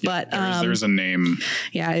is, but there's a name.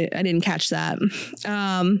 Yeah, I didn't catch that.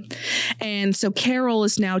 And so Carol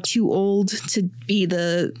is now too old to be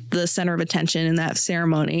the center of attention in that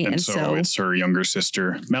ceremony. And so it's her younger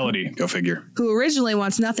sister, Melody, go figure. Who originally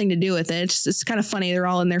wants nothing to do with it. It's kind of funny. They're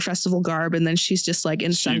all in their festival garb and then she's just like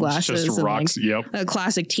in sunglasses. Just rocks, and like a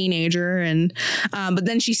classic teenager. And but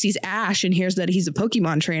then she sees Ash and hears that he's a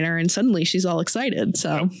Pokemon trainer and suddenly she's all excited.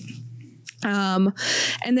 So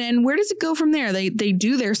and then where does it go from there? They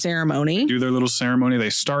do their ceremony. Do their little ceremony. They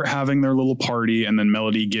start having their little party, and then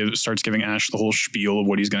Melody starts giving Ash the whole spiel of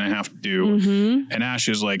what he's going to have to do. And Ash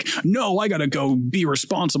is like, no, I got to go be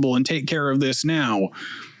responsible and take care of this now.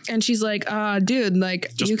 And she's like, dude,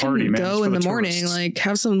 like just you can party, man. go in the morning, like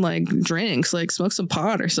have some like drinks, like smoke some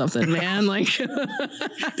pot or something, man. Like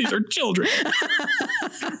these are children.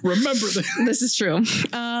 Remember this. This is true.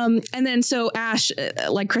 And then so Ash,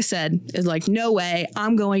 like Chris said, is like, no way,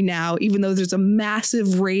 I'm going now, even though there's a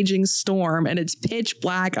massive raging storm and it's pitch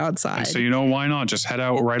black outside. And so why not just head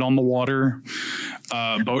out right on the water?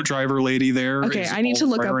 Boat driver lady there. Okay, I need to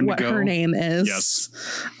look up what her name is. Yes.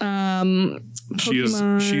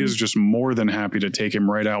 Pokemon. She is just more than happy to take him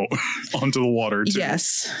right out onto the water too.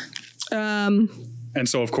 Yes. And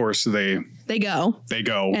so of course they go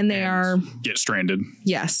and they get stranded.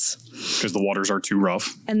 Yes. Because the waters are too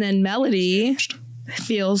rough. And then Melody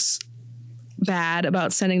feels bad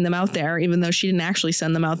about sending them out there, even though she didn't actually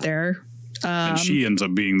send them out there. And she ends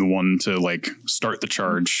up being the one to like start the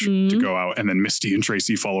charge to go out, and then Misty and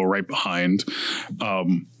Tracy follow right behind.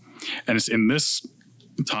 And it's in this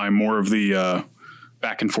time more of the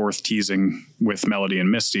back and forth teasing with Melody and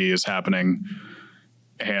Misty is happening.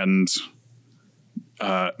 And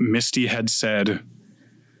Misty had said,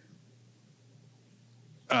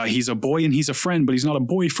 he's a boy and he's a friend, but he's not a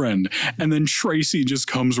boyfriend. And then Tracy just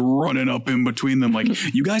comes running up in between them like,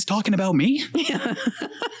 you guys talking about me? Yeah.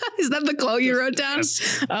 Is that the quote you wrote down?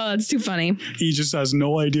 Yes. Oh, it's too funny. He just has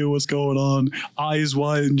no idea what's going on. Eyes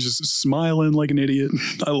wide and just smiling like an idiot.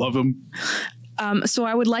 I love him. So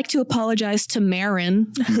I would like to apologize to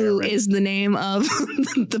Marin, who is the name of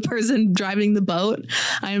the person driving the boat.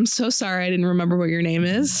 I am so sorry I didn't remember what your name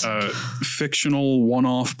is. Fictional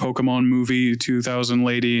one-off Pokemon movie 2000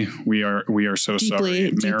 lady. We are so sorry.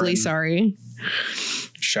 Deeply sorry.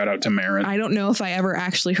 Shout out to Marin. I don't know if I ever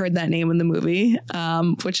actually heard that name in the movie,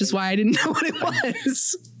 which is why I didn't know what it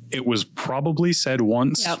was. It was probably said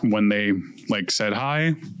once when they like said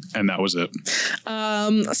hi, and that was it.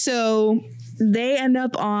 So they end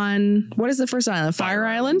up on, what is the first island? Fire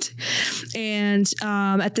Island. And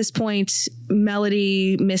at this point,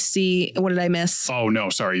 Melody, Misty, what did I miss? Oh no,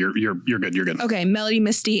 sorry, you're good. You're good. Okay, Melody,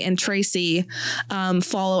 Misty, and Tracy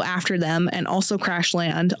follow after them and also crash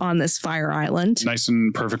land on this Fire Island. Nice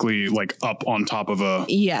and perfectly like up on top of a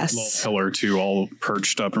little pillar too, all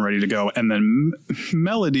perched up and ready to go. And then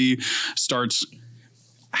Melody starts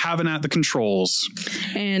having at the controls.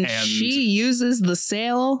 And she uses the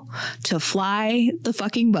sail to fly the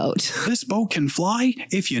fucking boat. This boat can fly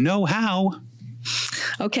if you know how.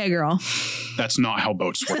 Okay, girl. That's not how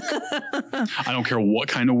boats work. I don't care what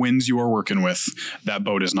kind of winds you are working with. That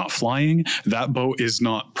boat is not flying. That boat is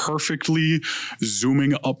not perfectly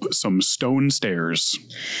zooming up some stone stairs.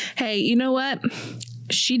 Hey, you know what?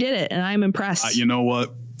 She did it, and I'm impressed. You know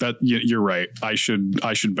what? that you're right. I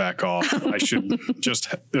should back off. I should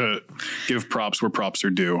just give props where props are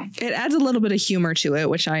due. It adds a little bit of humor to it,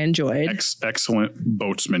 which I enjoyed. Excellent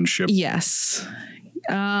boatsmanship. Yes.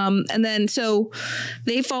 And then so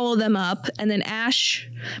they follow them up, and then Ash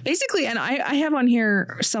basically, and I have on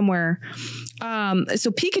here somewhere.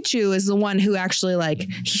 So Pikachu is the one who actually like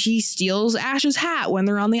he steals Ash's hat when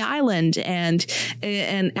they're on the island, and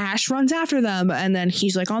Ash runs after them, and then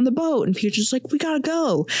he's like on the boat, and Pikachu's like, we gotta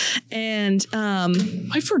go. And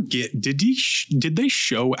I forget, did they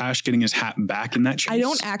show Ash getting his hat back in that chase? I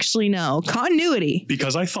don't actually know. Continuity.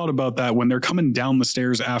 Because I thought about that when they're coming down the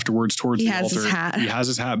stairs afterwards towards the altar. His hat. He has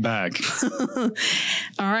his hat back.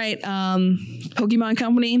 All right. Pokemon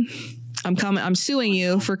Company, I'm coming. I'm suing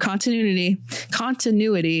you for continuity. However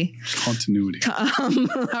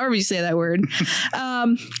you say that word.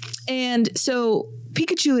 And so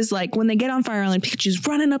Pikachu is like, when they get on Fire Island, Pikachu's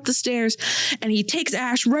running up the stairs, and he takes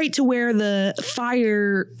Ash right to where the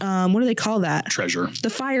fire, what do they call that? Treasure. The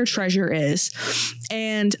fire treasure is.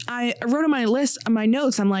 And I wrote on my list, on my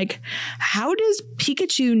notes, I'm like, how does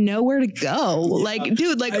Pikachu know where to go? Yeah, like,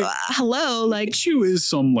 dude, like, hello. Like, Pikachu is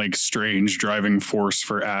some like strange driving force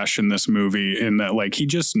for Ash in this movie, in that like he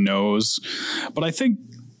just knows. But I think,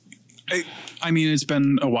 I mean, it's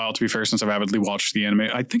been a while, to be fair, since I've avidly watched the anime.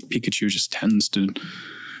 I think Pikachu just tends to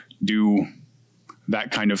do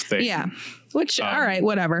that kind of thing. Yeah. Which, all right,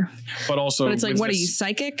 whatever. But also, but it's like, what are you,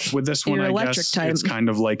 psychic? With this one, I guess type. It's kind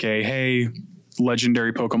of like a, hey,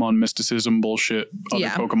 legendary Pokemon mysticism bullshit. Other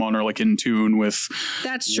Pokemon are like in tune with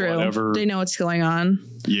that's true. Whatever. They know what's going on.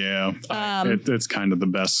 Yeah. It's kind of the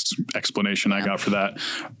best explanation I got for that.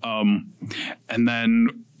 And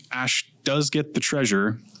then Ash does get the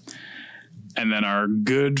treasure. And then our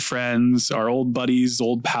good friends, our old buddies,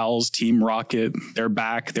 old pals, Team Rocket, they're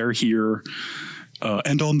back. They're here.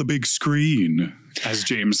 And on the big screen, as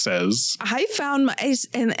James says. I found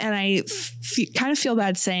and I kind of feel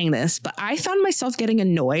bad saying this, but I found myself getting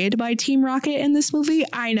annoyed by Team Rocket in this movie.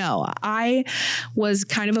 I know I was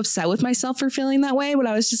kind of upset with myself for feeling that way, but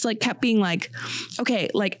I was just like, kept being like, okay,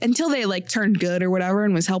 like until they like turned good or whatever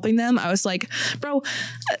and was helping them. I was like, bro,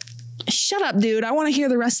 shut up, dude. I want to hear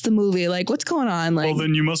the rest of the movie. Like, what's going on? Like, well,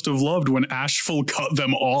 then you must have loved when Ash full cut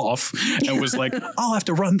them off and was like, I'll have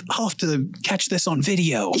to catch this on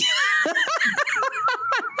video.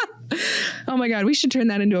 Oh my God, we should turn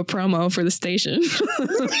that into a promo for the station.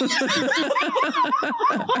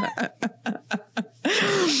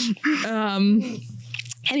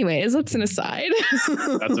 Anyways, that's an aside.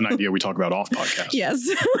 That's an idea we talk about off podcast. Yes.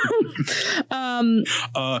 And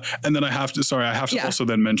then I have to also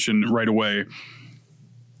then mention right away,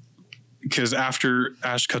 because after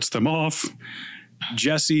Ash cuts them off,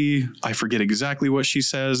 Jessie, I forget exactly what she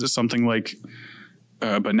says. It's something like,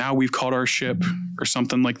 but now we've caught our ship or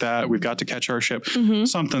something like that. We've got to catch our ship. Mm-hmm.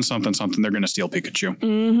 Something. They're going to steal Pikachu.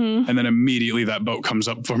 Mm-hmm. And then immediately that boat comes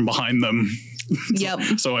up from behind them.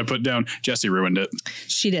 Yep. So I put down, Jessie ruined it.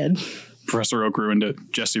 She did. Professor Oak ruined it.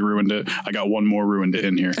 Jessie ruined it. I got one more ruined it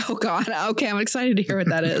in here. Oh God. Okay. I'm excited to hear what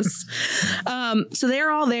that is. So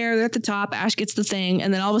they're all there. They're at the top. Ash gets the thing.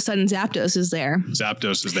 And then all of a sudden Zapdos is there.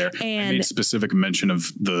 And I made specific mention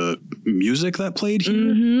of the music that played here.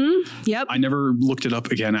 Mm-hmm. Yep. I never looked it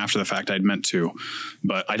up again after the fact. I'd meant to,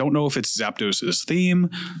 but I don't know if it's Zapdos's theme.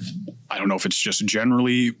 I don't know if it's just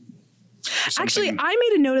generally something. Actually, I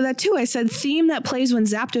made a note of that too. I said theme that plays when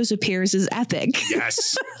Zapdos appears is epic.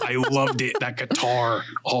 Yes, I loved it. That guitar.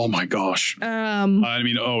 Oh my gosh. And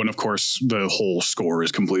of course the whole score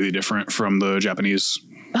is completely different from the Japanese.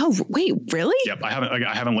 Oh wait, really? Yep.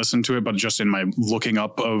 I haven't listened to it, but just in my looking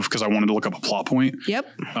up of, because I wanted to look up a plot point. Yep.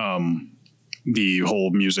 The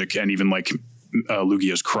whole music and even like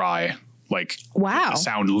Lugia's cry, like wow, the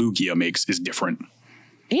sound Lugia makes is different.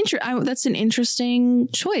 That's an interesting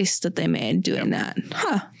choice that they made doing that.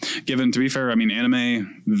 Huh. Given, to be fair, I mean,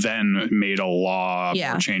 anime then made a lot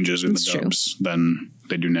more changes in the dubs than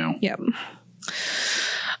they do now. Yep.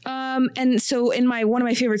 And so in one of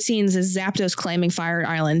my favorite scenes is Zapdos claiming Fire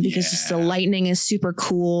Island because just the lightning is super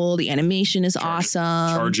cool. The animation is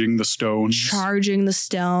awesome. Charging the stones.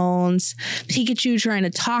 Pikachu trying to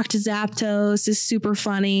talk to Zapdos is super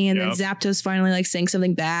funny. And then Zapdos finally like saying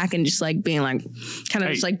something back and just like being like, kind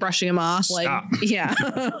of just like brushing him off. Stop. Like, yeah.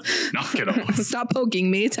 Knock it off. Stop poking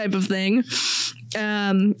me type of thing.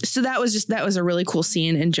 So that was a really cool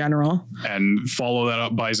scene in general. And follow that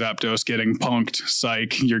up by Zapdos getting punked.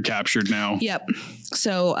 Psych, you're captured now. Yep.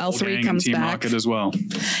 So L3 comes Team back. Rocket as well.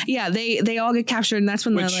 Yeah, they all get captured, and that's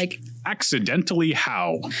when they're like, accidentally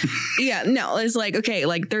how? Yeah, no, it's like, okay,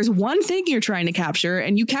 like there's one thing you're trying to capture,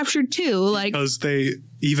 and you captured two. Like, because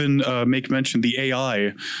even Make mentioned the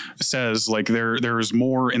AI says like there's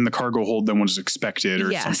more in the cargo hold than was expected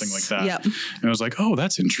or something like that. Yep. And I was like, oh,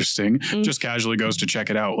 that's interesting. Just casually goes to check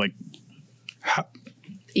it out. Like, how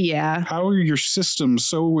are your systems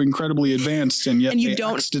so incredibly advanced and yet you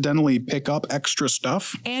don't accidentally pick up extra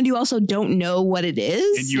stuff? And you also don't know what it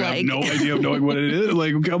is. And you have no idea of knowing what it is.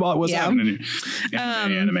 Like, come on, what's happening here?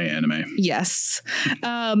 Anime. Yes.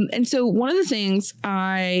 And so one of the things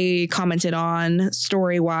I commented on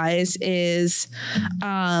story-wise is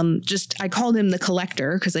I called him the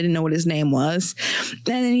Collector because I didn't know what his name was. And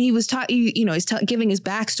then he was he's giving his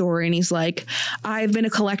backstory, and he's like, I've been a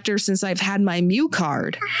collector since I've had my Mew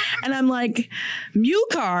card. And I'm like, Mew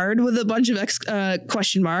card with a bunch of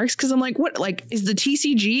question marks, because I'm like, what? Like, is the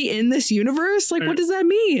TCG in this universe? Like, what does that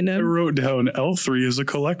mean? I wrote down L3 is a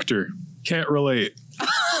collector. Can't relate.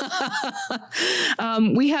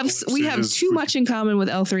 We have too much in common with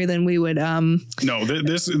L3 than we would. No,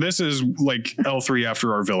 this is like L3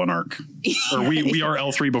 after our villain arc, or we are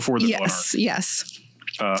L3 before the villain arc. Yes.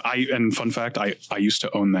 And fun fact, I used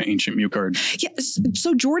to own that ancient Mew card. Yes,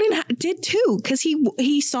 so Jordan did too, because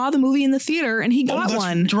he saw the movie in the theater and he got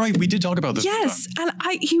one. Right, we did talk about this. Yes, and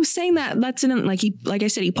he was saying that's in like I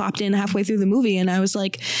said, he popped in halfway through the movie, and I was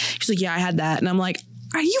like, he's like, yeah, I had that, and I'm like,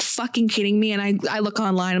 are you fucking kidding me? And I look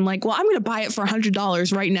online, I'm like, well, I'm going to buy it for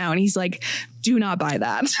 $100 right now. And he's like, do not buy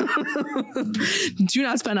that. Do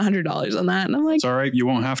not spend $100 on that. And I'm like, it's all right. You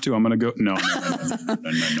won't have to. I'm going to go. No.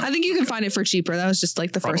 I think you can find it for cheaper. That was just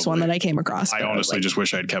like the first one that I came across. I honestly just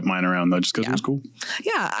wish I'd kept mine around though, just because it was cool.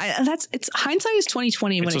 Yeah. It's hindsight is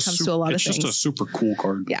 2020 when it comes to a lot of things. It's just a super cool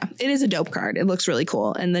card. Yeah. It is a dope card. It looks really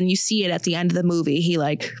cool. And then you see it at the end of the movie. He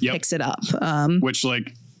picks it up. Which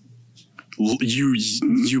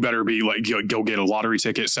you better be like, go get a lottery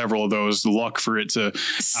ticket, several of those, luck for it to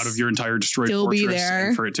out of your entire destroyed still fortress, be there,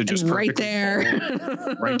 and for it to just right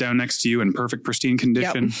there, right down next to you in perfect pristine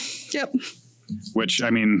condition. Yep. Which, I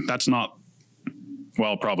mean, that's not,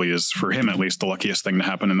 well, probably is for him at least the luckiest thing to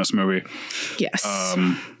happen in this movie. Yes.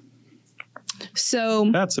 So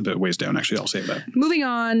that's a bit ways down. Actually, I'll save that. Moving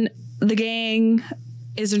on, the gang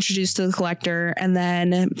is introduced to the Collector, and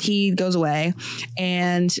then he goes away.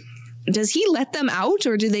 And does he let them out,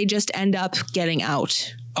 or do they just end up getting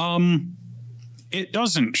out? It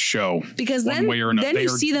doesn't show, because then you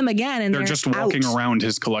see them again, and they're just walking around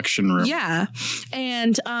his collection room. Yeah,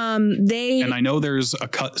 and and I know there's a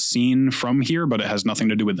cut scene from here, but it has nothing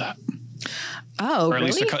to do with that. Oh, or at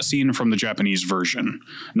least a cut scene from the Japanese version,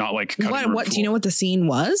 not like what do you know what the scene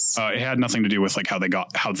was? It had nothing to do with like how they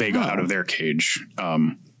got out of their cage.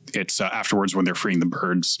 It's afterwards when they're freeing the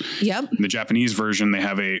birds. Yep. In the Japanese version, they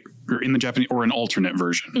have an alternate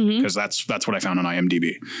version, because that's what I found on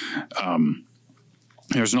IMDb.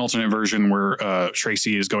 There's an alternate version where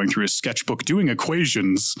Tracy is going through his sketchbook doing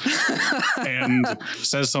equations and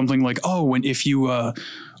says something like, "Oh, if you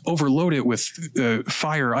overload it with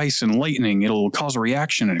fire, ice, and lightning, it'll cause a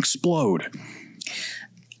reaction and explode."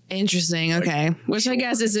 Interesting. Okay, which I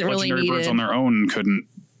guess isn't really needed. Birds on their own couldn't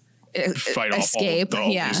fight escape. off all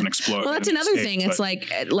of these and explode. Well, that's another thing. It's like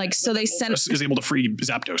so they sent is able to free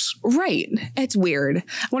Zapdos. Right. It's weird.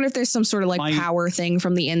 I wonder if there's some sort of power thing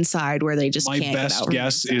from the inside where they just can't get out. My best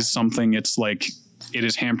guess is something. It's like it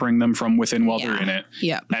is hampering them from within while they're in it.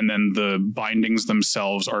 Yeah. And then the bindings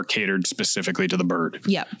themselves are catered specifically to the bird.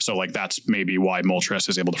 Yeah. So that's maybe why Moltres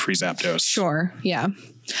is able to free Zapdos. Sure. Yeah.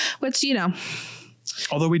 Which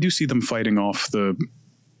although we do see them fighting off the.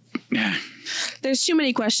 Yeah. There's too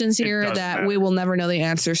many questions here that we will never know the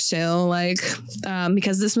answers to,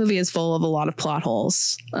 because this movie is full of a lot of plot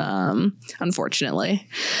holes, unfortunately.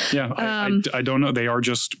 Yeah, I don't know. They are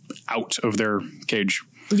just out of their cage.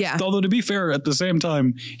 Yeah. Although, to be fair, at the same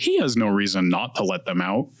time, he has no reason not to let them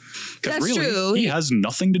out. That's true. He has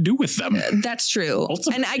nothing to do with them. That's true.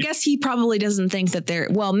 Ultimately. And I guess he probably doesn't think that they're...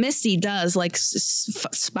 Well, Misty does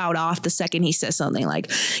spout off the second he says something like,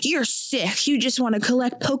 "You're sick. You just want to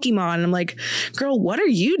collect Pokemon." And I'm like, girl, what are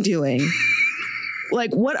you doing?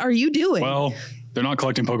 What are you doing? Well... They're not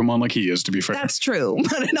collecting Pokemon like he is, to be fair. That's true.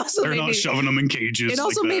 But it also they're not shoving them in cages. It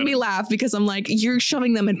also made me laugh because I'm like, you're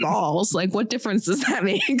shoving them in balls. What difference does that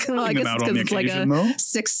make? I guess it's because it's like a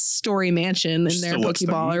 6-story mansion in their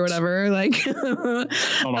Pokeball or whatever.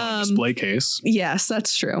 On a display case. Yes,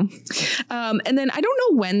 that's true. And then I don't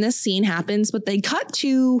know when this scene happens, but they cut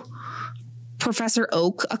to Professor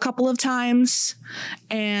Oak a couple of times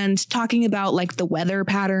and talking about the weather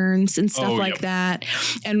patterns and stuff that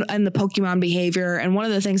and the Pokemon behavior. And one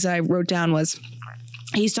of the things that I wrote down was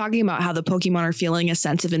he's talking about how the Pokemon are feeling a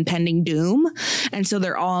sense of impending doom. And so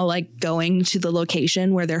they're all like going to the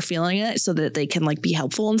location where they're feeling it so that they can like be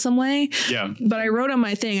helpful in some way. Yeah. But I wrote on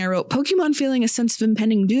my thing, I wrote Pokemon feeling a sense of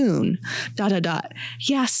impending doom, ...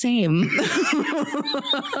 Yeah, same.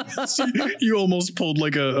 You almost pulled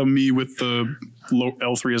like a me with the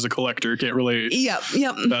L3 as a collector. Can't relate. Yep.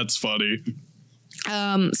 That's funny.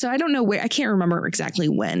 So I don't know where, I can't remember exactly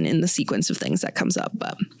when in the sequence of things that comes up,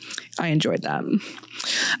 but I enjoyed that.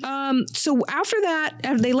 So after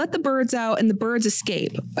that, they let the birds out and the birds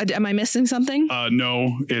escape. Am I missing something?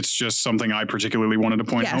 No, it's just something I particularly wanted to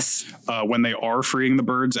point out. When they are freeing the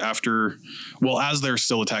birds as they're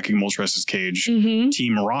still attacking Moltres' cage,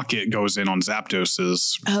 Team Rocket goes in on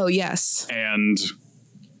Zapdos's. Oh, yes. And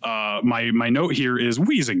my note here is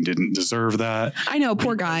Weezing didn't deserve that. I know,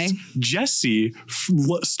 poor guy. Jesse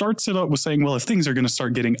starts it up with saying, well, if things are going to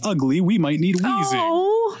start getting ugly, we might need Weezing. Oh.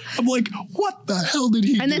 I'm like, what the hell did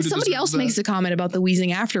he do? And then somebody else makes a comment about the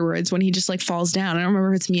Weezing afterwards when he just like falls down. I don't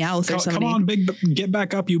remember if it's Meowth or somebody. Come on, get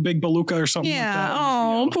back up, you big Beluga or something like that.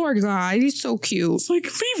 Oh, poor guy. He's so cute. It's like,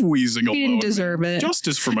 leave Weezing alone. He didn't deserve it.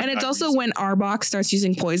 Justice for my. And it's also when Arbok starts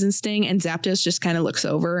using Poison Sting and Zapdos just kind of looks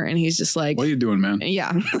over and he's just like, what are you doing, man?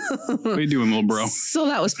 Yeah. What are you doing, little bro? So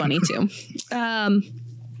that was funny too.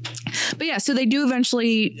 But yeah, so they do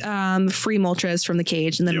eventually free Moltres from the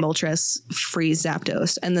cage, and then Moltres frees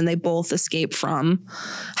Zapdos, and then they both escape from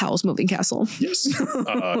Howl's Moving Castle. Yes.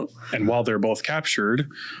 And while they're both captured,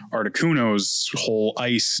 Articuno's whole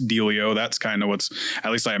ice dealio, that's kind of what's,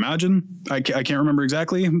 at least I imagine, I can't remember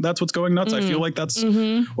exactly, that's what's going nuts. I feel like that's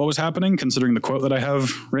what was happening, considering the quote that I have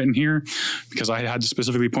written here, because I had to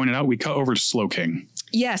specifically point it out. We cut over to Slowking.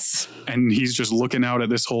 Yes. And he's just looking out at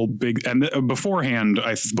this whole big, and beforehand,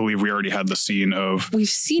 I believe we already had the scene of we've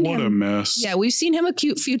seen what him, a mess. Yeah, we've seen him a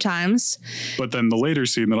few times. But then the later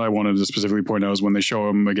scene that I wanted to specifically point out is when they show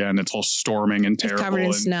him again, it's all storming and terrible. He's covered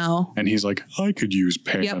in snow. And he's like, I could use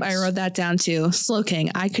pants. Yep, I wrote that down too.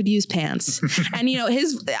 Slowking, I could use pants. And you know,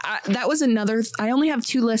 that was another, I only have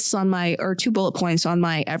two bullet points on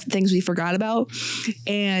my things we forgot about.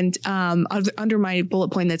 And under my bullet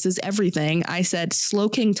point that says everything, I said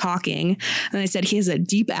Slowking talking. And I said he has a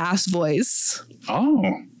deep ass voice.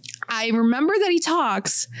 Oh. I remember that he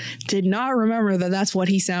talks, did not remember that that's what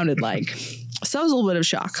he sounded like. So that was a little bit of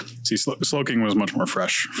shock. See, Slowking was much more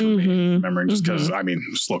fresh for me, remembering, just because, I mean,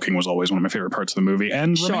 Slowking was always one of my favorite parts of the movie,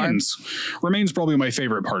 and remains probably my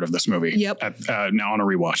favorite part of this movie. Yep. Now on a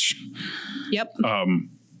rewatch. Yep. And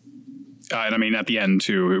I mean, at the end,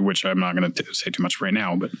 too, which I'm not going to say too much right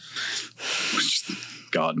now, but just,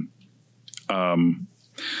 God. And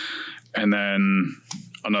then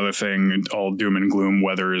another thing, all doom and gloom,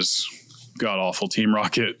 weather is god awful. Team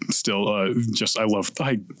Rocket still I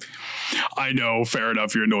know, fair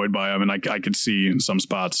enough, you're annoyed by him, and I could see in some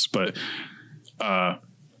spots, but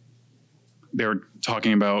they were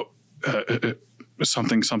talking about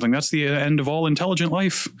something that's the end of all intelligent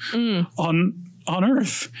life on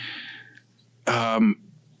Earth.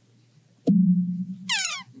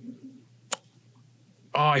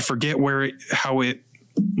 I forget how it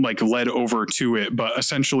like led over to it, but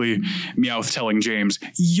essentially Meowth telling James,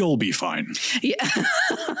 you'll be fine. Yeah.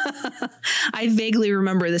 I vaguely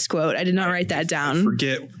remember this quote. I did not write that down. I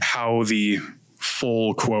forget how the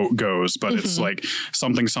full quote goes, but it's like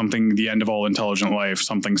something, the end of all intelligent life,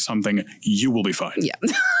 something, you will be fine. Yeah.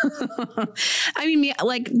 I mean,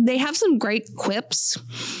 like, they have some great quips,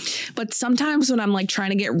 but sometimes when I'm like trying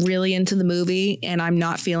to get really into the movie and I'm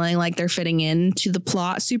not feeling like they're fitting into the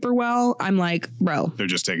plot super well, I'm like, bro, they're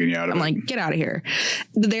just taking you out of it. I'm like, get out of here.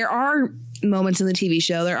 There are moments in the TV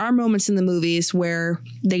show, there are moments in the movies where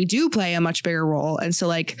they do play a much bigger role, and so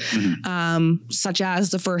like such as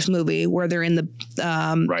the first movie where they're in the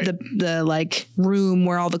like room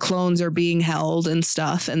where all the clones are being held and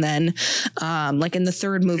stuff, and then like in the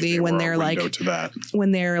third movie when they're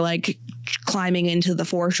like climbing into the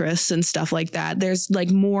fortress and stuff like that, there's like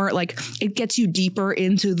more, like it gets you deeper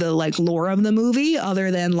into the like lore of the movie, other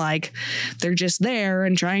than like they're just there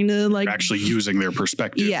and trying to like they're actually using their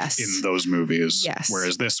perspective in those movies. Yes.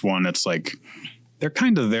 Whereas this one, it's like they're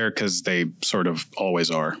kind of there because they sort of always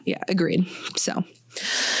are. Yeah, agreed. So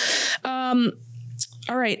all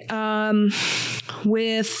right.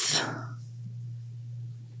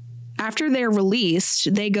 After they're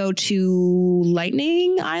released, they go to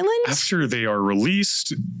Lightning Island. After they are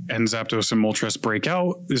released and Zapdos and Moltres break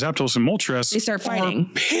out, Zapdos and Moltres they start fighting.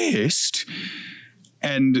 Are pissed.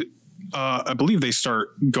 And I believe they start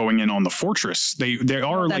going in on the fortress. They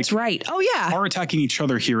are that's right. Oh yeah. Are attacking each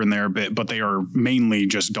other here and there a bit, but they are mainly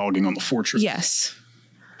just dogging on the fortress. Yes.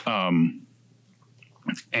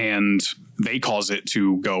 And they cause it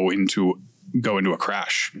to go into a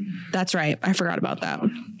crash. That's right. I forgot about that.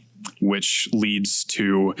 Which leads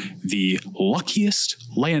to the luckiest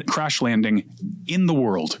crash landing in the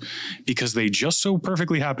world, because they just so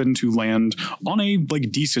perfectly happen to land on a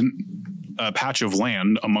like decent patch of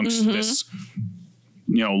land amongst this,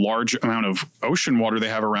 you know, large amount of ocean water they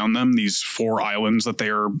have around them. These 4 islands that they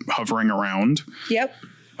are hovering around. Yep.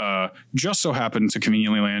 Just so happened to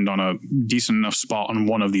conveniently land on a decent enough spot on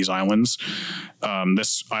one of these islands.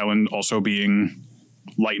 This island also being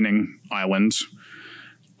Lightning Island.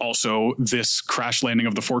 Also, this crash landing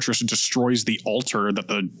of the fortress destroys the altar that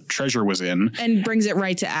the treasure was in. And brings it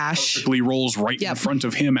right to ash. Perfectly rolls right in front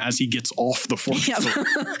of him as he gets off the fortress. Yep. So,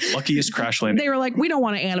 luckiest crash landing. They were like, we don't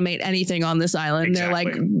want to animate anything on this island. Exactly.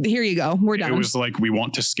 They're like, here you go. We're done. It was like, we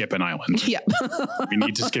want to skip an island. Yep. We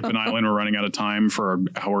need to skip an island. We're running out of time for an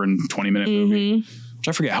hour and 20-minute movie. Which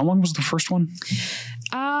I forget. How long was the first one?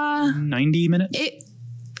 90 minutes? It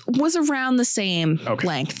was around the same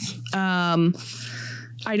length.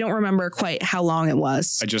 I don't remember quite how long it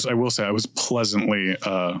was. I will say I was pleasantly,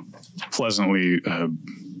 I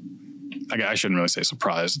shouldn't really say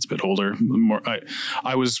surprised. It's a bit older.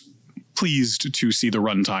 I was pleased to see the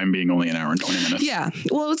runtime being only an hour and 20 minutes. Yeah.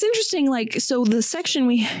 Well, it's interesting. Like, so the section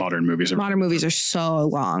modern movies are so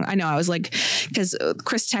long. I know. I was like, because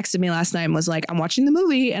Chris texted me last night and was like, I'm watching the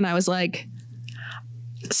movie. And I was like,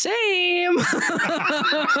 same.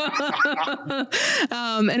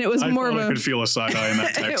 And it was more of I could feel a side eye in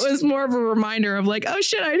that text. It was more of a reminder of like, oh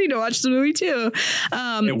shit, I need to watch the movie too.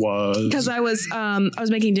 It was because I was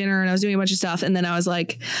making dinner and I was doing a bunch of stuff, and then I was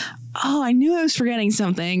like, oh, I knew I was forgetting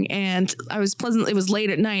something, and it was late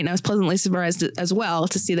at night, and I was pleasantly surprised as well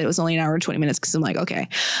to see that it was only an hour and 20 minutes, because I'm like, okay,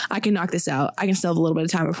 I can knock this out. I can still have a little bit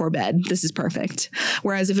of time before bed. This is perfect.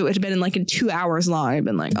 Whereas if it would have been like 2 hours long, I'd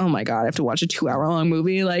been like, oh my God, I have to watch a 2-hour long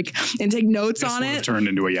movie, like, and take notes on it. This would have turned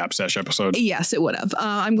into a Yap Sesh episode. Yes, it would have.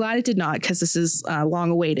 I'm glad it did not, because this is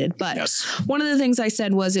long awaited. But one of the things I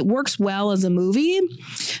said was it works well as a movie,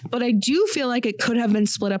 but I do feel like it could have been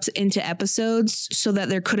split up into episodes so that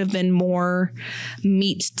there could have been more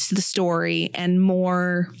meat to the story and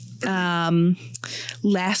more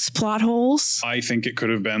less plot holes. I think it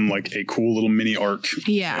could have been like a cool little mini arc.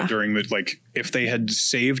 Yeah. During the, like, if they had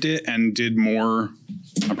saved it and did more,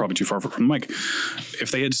 I'm probably too far from the mic.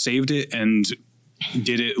 If they had saved it and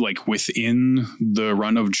did it like within the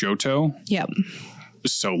run of Johto. Yep.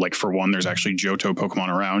 So, like, for one, there's actually Johto Pokemon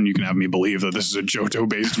around. You can have me believe that this is a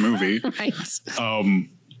Johto-based movie. Right.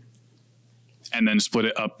 And then split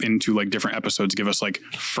it up into like different episodes. Give us like,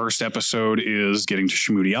 first episode is getting to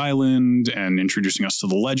Shimudi Island and introducing us to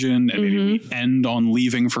the legend, and maybe we end on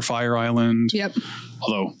leaving for Fire Island. Yep.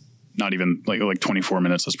 Although not even like 24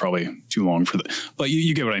 minutes is probably too long for that. But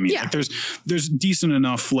you get what I mean. Yeah. Like, there's decent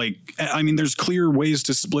enough, like, I mean, there's clear ways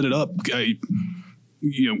to split it up.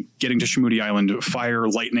 You know, getting to Shimudi Island, Fire,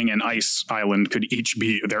 Lightning, and Ice Island could each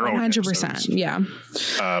be their own 100%. episodes. Yeah.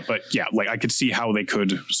 But yeah, like, I could see how they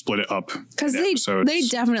could split it up. Because they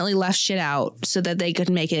definitely left shit out so that they could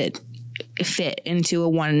make it fit into a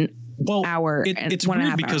 1 hour and it's 1.5 weird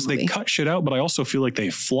hour because movie. They cut shit out, but I also feel like they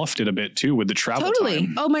fluffed it a bit too with the travel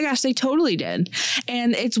time. Oh my gosh, they totally did.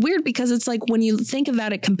 And it's weird because it's like, when you think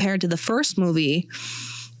about it compared to the first movie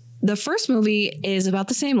is about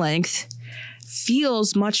the same length,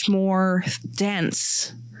 feels much more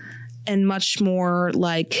dense and much more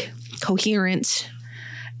like coherent,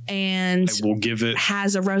 and we'll give it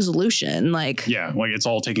has a resolution. Like, yeah, like it's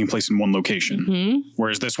all taking place in one location.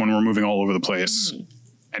 Whereas this one, we're moving all over the place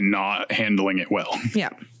and not handling it well.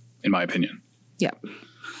 Yeah. In my opinion. Yeah.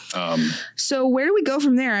 So where do we go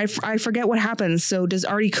from there? I forget what happens. So does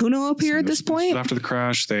Articuno appear at this point? After the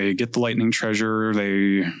crash, they get the lightning treasure.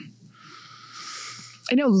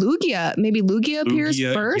 I know Lugia appears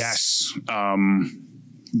first. Yes.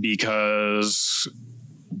 Because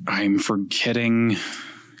I'm forgetting.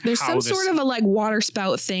 There's some sort of a like water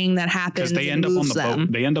spout thing that happens. Because they end up on the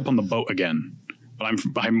boat. They end up on the boat again. But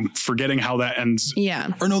I'm forgetting how that ends. Yeah.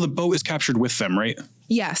 Or no, the boat is captured with them, right?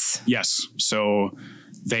 Yes. Yes. So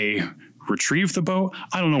they retrieve the boat.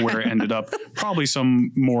 I don't know where it ended up. Probably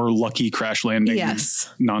some more lucky crash landing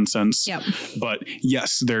nonsense. Yep. But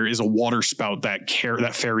yes, there is a water spout that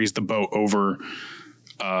ferries the boat over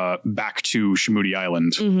back to Shimudi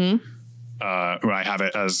Island. I have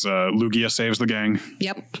it as Lugia saves the gang.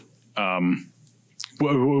 Yep.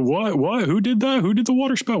 What? Who did that? Who did the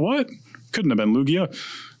water spout? What? Couldn't have been Lugia.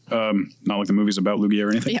 Not like the movie's about Lugia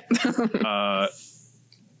or anything. Yep.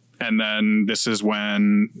 And then this is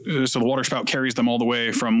when, so the water spout carries them all the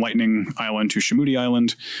way from Lightning Island to Shimudi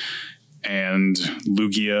Island. and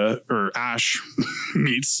Lugia or Ash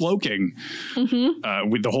meets Slowking.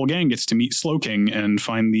 With the whole gang gets to meet Slowking and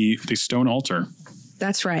find the stone altar.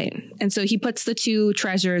 That's right. And so he puts the 2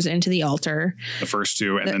 treasures into the altar. The first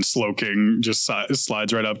 2, and then Slowking just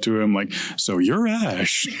slides right up to him like, so you're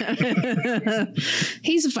Ash.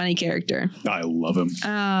 He's a funny character. I love him.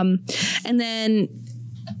 And then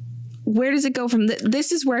where does it go from?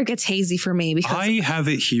 This is where it gets hazy for me. Because I have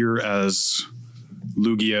it here as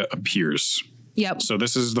Lugia appears. Yep. So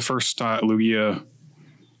this is the first Lugia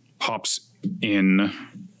pops in.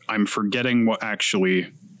 I'm forgetting what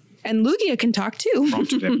actually... And Lugia can talk too.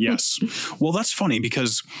 Prompted him, yes. Well, that's funny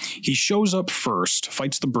because he shows up first,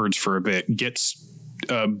 fights the birds for a bit, gets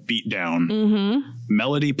beat down.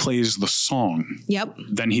 Melody plays the song. Yep.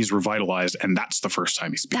 Then he's revitalized, and that's the first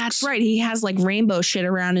time he speaks. That's right. He has like rainbow shit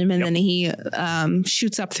around him, and then he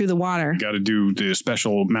shoots up through the water. Got to do the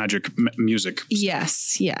special magic music.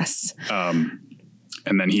 Yes, yes. And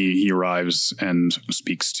then he arrives and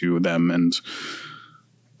speaks to them and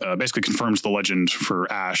basically confirms the legend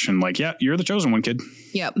for Ash and like, yeah, you're the chosen one, kid.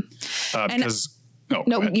 Yep. Because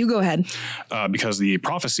you go ahead. Because the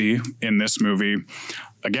prophecy in this movie,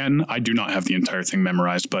 again, I do not have the entire thing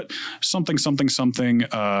memorized, but something, like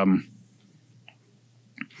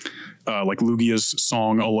Lugia's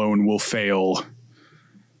song alone will fail,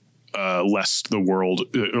 lest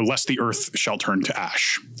the earth shall turn to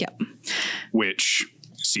ash. Yep. Which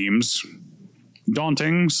seems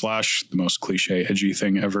daunting / the most cliche edgy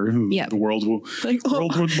thing ever. Yeah. The world will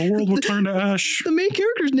turn to ash. The main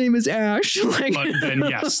character's name is Ash. But then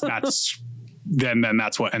yes, that's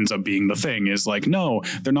what ends up being the thing is like, no,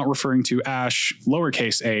 they're not referring to Ash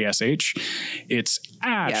lowercase ASH. It's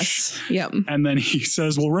Ash. Yes. Yep. And then he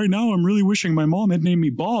says, well, right now I'm really wishing my mom had named me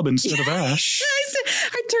Bob instead of Ash.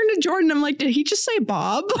 I turned to Jordan. I'm like, did he just say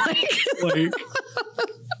Bob? Like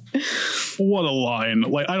what a line.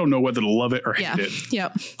 Like, I don't know whether to love it or hate it.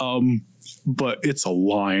 Yep. But it's a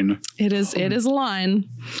line. It is a line.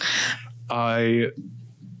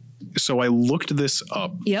 So I looked this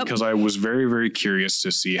up because I was very, very curious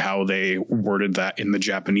to see how they worded that in the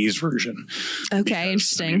Japanese version. Okay, because,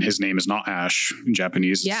 interesting. I mean, his name is not Ash in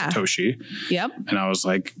Japanese, it's Satoshi. Yep. And I was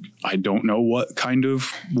like, I don't know what kind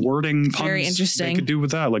of wording puns they could do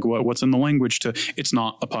with that. Like what's in the language it's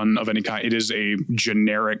not a pun of any kind. It is a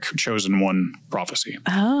generic chosen one prophecy.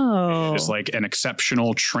 Oh. It's like an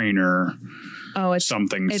exceptional trainer. Oh, it's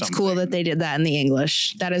something. Cool that they did that in the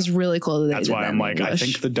English. That is really cool. That's why I'm like, I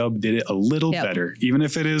think the dub did it a little better, even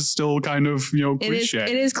if it is still kind of, cliche.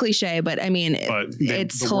 It is cliche, but I mean,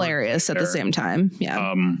 it's hilarious at the same time.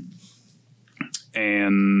 Yeah.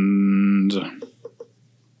 And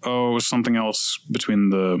something else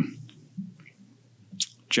between the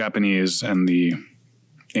Japanese and the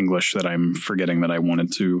English that I'm forgetting that I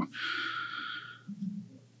wanted to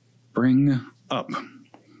bring up.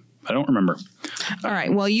 I don't remember. All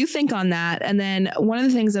right. Well, you think on that. And then one of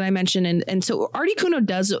the things that I mentioned, and so Articuno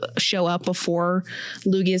does show up before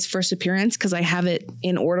Lugia's first appearance because I have it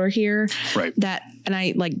in order here. Right. And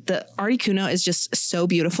I like the Articuno is just so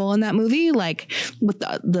beautiful in that movie, like with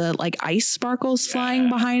the like ice sparkles flying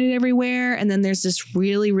behind it everywhere. And then there's this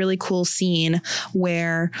really, really cool scene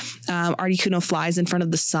where Articuno flies in front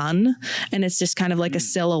of the sun and it's just kind of like a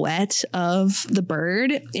silhouette of the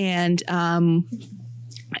bird. And,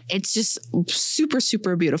 it's just super,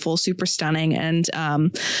 super beautiful, super stunning. And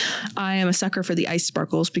I am a sucker for the ice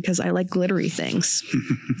sparkles because I like glittery things.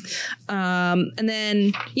 And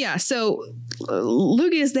then, so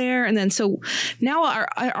Lugia is there. And then so now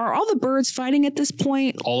are all the birds fighting at this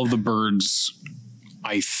point? All of the birds,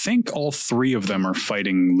 I think all 3 of them are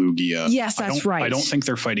fighting Lugia. Yes, that's right. I don't think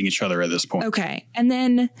they're fighting each other at this point. Okay. And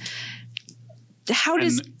then how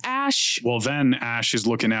does Ash... Well, then Ash is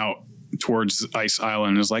looking out towards Ice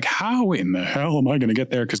Island and is like, how in the hell am I going to get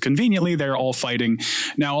there? Because conveniently they're all fighting.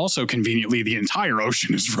 Now also conveniently the entire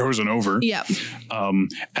ocean is frozen over. Yep.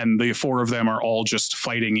 And the 4 of them are all just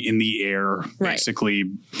fighting in the air,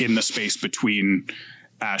 basically in the space between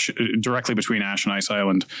directly between Ash and Ice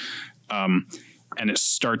Island. And it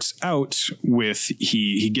starts out with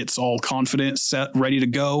he gets all confident, set, ready to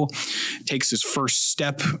go, takes his first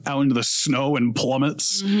step out into the snow and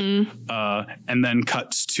plummets, and then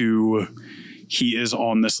cuts to he is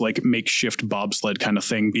on this like makeshift bobsled kind of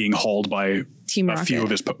thing being hauled by a few of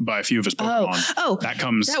his Pokemon. Oh,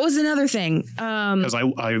 that was another thing. Because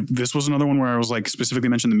this was another one where I was like specifically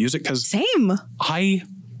mentioned the music because I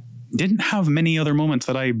didn't have many other moments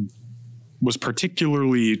that I was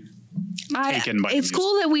particularly taken by it's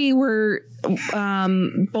cool that we were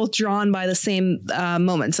both drawn by the same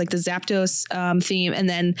moments, like the Zapdos theme. And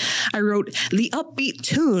then I wrote the upbeat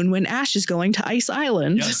tune when Ash is going to Ice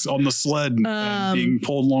Island. Yes, on the sled and being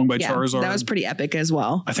pulled along by Charizard. That was pretty epic as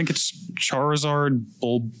well. I think it's Charizard,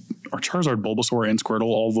 Bulbasaur, and Squirtle,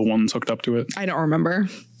 all the ones hooked up to it. I don't remember.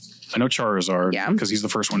 I know Charizard, Yeah. because he's the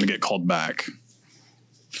first one to get called back.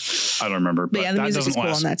 I don't remember. But yeah, the music is cool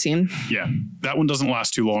on that scene. Yeah, that one doesn't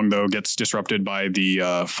last too long, though. Gets disrupted by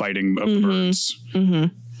the fighting of the birds.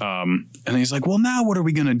 And then he's like, well, now what are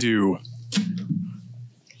we going to do?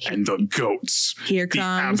 And the goats. Here the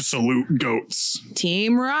comes absolute goats.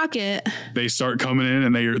 Team Rocket. They start coming in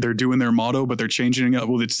and they're doing their motto, but they're changing it.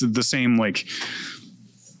 Well, it's the same, like,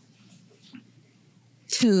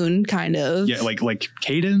 tune, kind of. yeah, like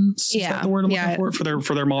cadence. Is that the word I'm looking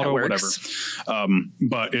for their motto or whatever?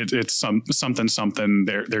 But it's something.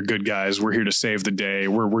 They're good guys. We're here to save the day.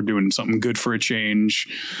 We're doing something good for a change.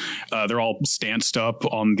 They're all stanced up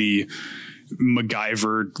on the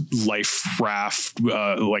MacGyver life raft,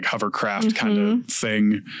 like hovercraft kind of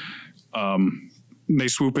thing. They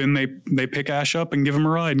swoop in, they pick Ash up and give him a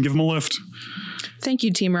ride and give him a lift. Thank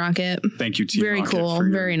you, Team Rocket. Thank you, Team Rocket. Very cool.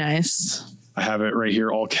 Very nice. I have it right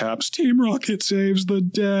here, all caps. Team Rocket saves the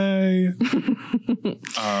day.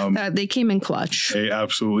 They came in clutch. They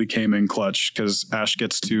absolutely came in clutch because Ash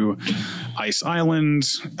gets to Ice Island.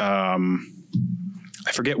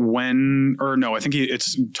 I forget when, or no, I think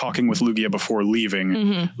it's talking with Lugia before leaving.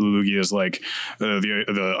 Lugia is like,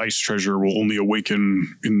 the ice treasure will only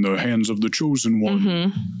awaken in the hands of the chosen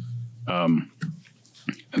one.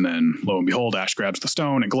 And then lo and behold, Ash grabs the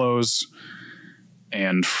stone, it glows.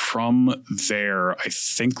 And from there, I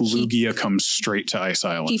think Lugia comes straight to Ice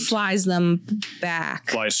Island. He flies them back.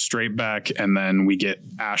 Flies straight back, and then we get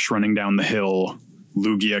Ash running down the hill,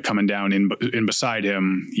 Lugia coming down in beside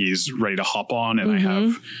him. He's ready to hop on, and I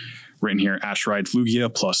have written here, Ash rides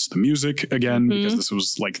Lugia plus the music again, because this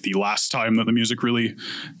was like the last time that the music really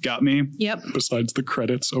got me. Yep. Besides the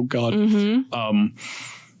credits, oh God.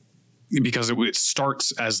 Because it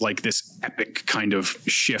starts as like this epic kind of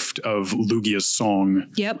shift of Lugia's song.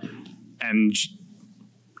 Yep. And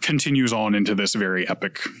continues on into this very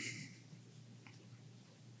epic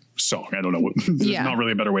song. I don't know what, there's not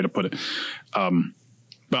really a better way to put it.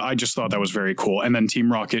 But I just thought that was very cool. And then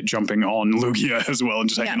Team Rocket jumping on Lugia as well and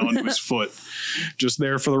just hanging onto his foot, just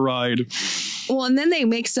there for the ride. Well, and then they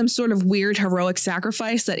make some sort of weird heroic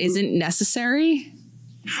sacrifice that isn't necessary.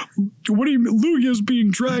 What do you mean? Lugia's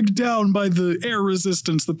being dragged down by the air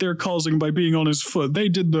resistance that they're causing by being on his foot. They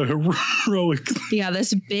did the heroic. Yeah,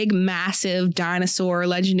 this big, massive dinosaur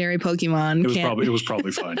legendary Pokemon. It was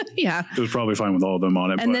probably fine. Yeah. It was probably fine with all of them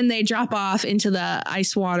on it. And then they drop off into the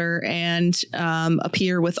ice water and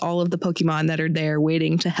appear with all of the Pokemon that are there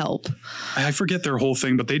waiting to help. I forget their whole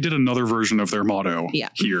thing, but they did another version of their motto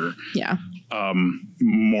here. Yeah.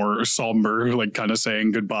 More somber, like kind of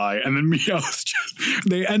saying goodbye. And then Meowth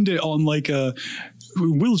they end it on like a,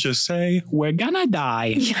 we'll just say, we're gonna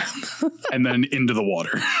die. Yeah. And then into the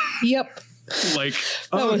water. Yep. Like,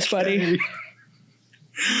 that was funny.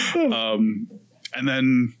 And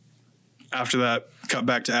then after that, cut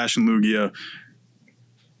back to Ash and Lugia.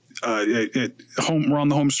 We're on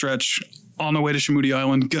the home stretch, on the way to Shamudi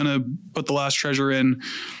Island, gonna put the last treasure in.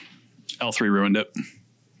 L3 ruined it.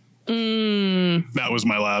 That was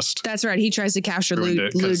my last. That's right. He tries to capture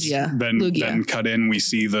Lugia. Then cut in, we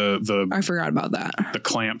see the I forgot about that. The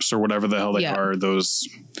clamps or whatever the hell they are, those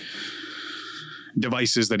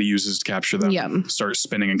devices that he uses to capture them, start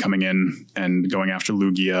spinning and coming in and going after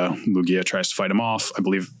Lugia. Lugia tries to fight him off. I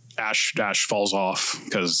believe Ash falls off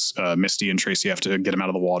because Misty and Tracy have to get him out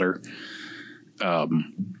of the water.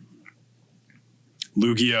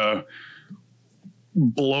 Lugia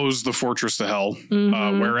blows the fortress to hell,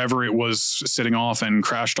 wherever it was sitting off and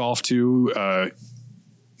crashed off to.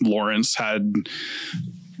 Lawrence had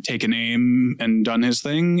taken aim and done his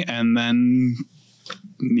thing, and then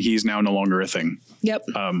he's now no longer a thing. Yep.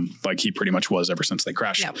 Like he pretty much was ever since they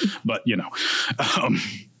crashed. Yep. But you know,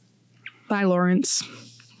 bye, Lawrence.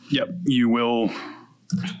 Yep. You will.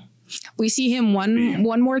 We see him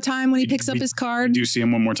one more time when he picks up his card. We do see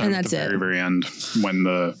him one more time at the very, very end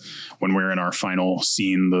when we're in our final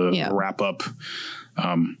scene, the wrap up.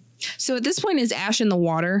 So at this point, is Ash in the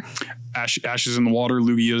water? Ash is in the water.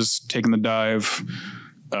 Lugia's taking the dive,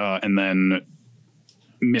 and then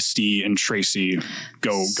Misty and Tracy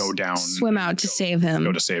go down, swim out to save him.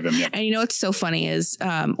 Go to save him. Yeah. And you know what's so funny is,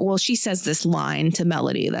 she says this line to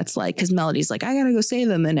Melody that's like, because Melody's like, I gotta go save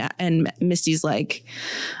him, and Misty's like,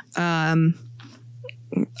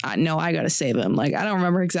 no, I gotta save him. Like, I don't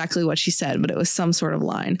remember exactly what she said, but it was some sort of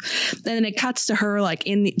line. And then it cuts to her like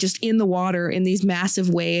just in the water in these massive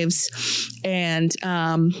waves. And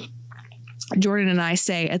Jordan and I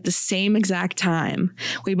say at the same exact time,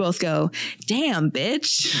 we both go, damn,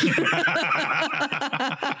 bitch.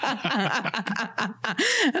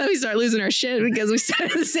 And then we start losing our shit because we said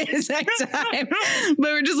it at the same exact time. But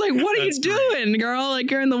we're just like, what are you doing, girl?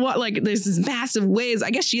 Like, you're in the water. Like, there's this massive waves. I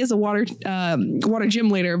guess she is a water gym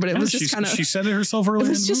leader, but it was just kind of. She said it herself earlier. It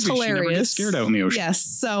was just hilarious. She never gets scared out in the ocean. Yes.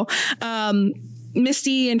 So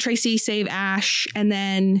Misty and Tracy save Ash, and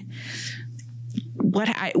then.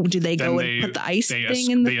 Do they go and put the ice thing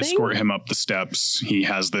in the thing? They escort him up the steps. He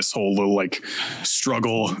has this whole little like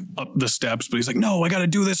struggle up the steps, but he's like, no, I got to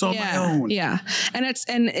do this on my own. Yeah. And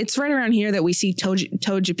it's right around here that we see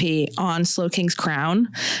Togepi on Slow King's crown,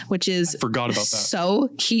 which is forgot about that. So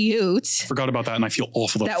cute. Forgot about that. And I feel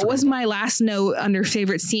awful. That was my last note under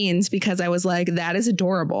favorite scenes because I was like, that is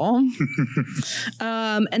adorable.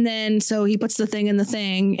 And then, so he puts the thing in the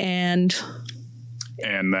thing and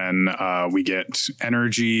then we get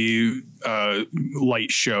energy, light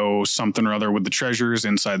show, something or other with the treasures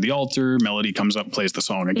inside the altar. Melody comes up, plays the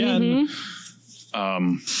song again.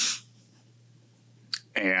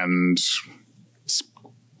 And it's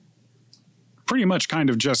pretty much kind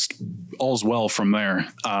of just all's well from there.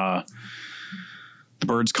 The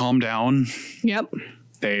birds calm down. Yep.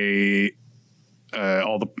 They,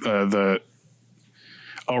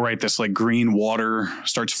 oh, right, this like green water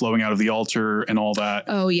starts flowing out of the altar and all that.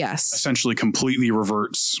 Oh, yes. Essentially completely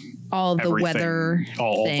reverts all the weather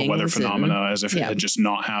all the weather phenomena as if it had just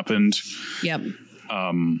not happened. Yep.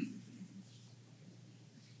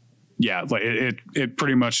 Yeah, like it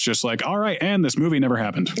pretty much just like, all right, and this movie never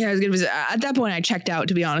happened. Yeah, I was gonna at that point I checked out,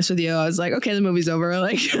 to be honest with you. I was like, okay, the movie's over.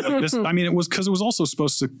 Like, it was because it was also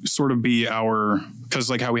supposed to sort of be because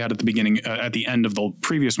like how we had at the beginning, at the end of the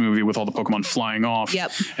previous movie with all the Pokemon flying off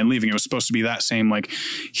and leaving, it was supposed to be that same like,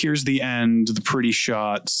 here's the end, the pretty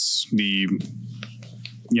shots, the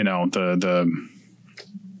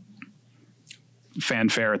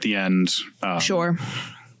fanfare at the end. Sure.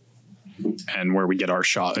 And where we get our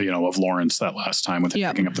shot, of Lawrence that last time with him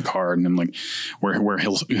picking up the card, and then like where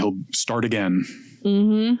he'll start again.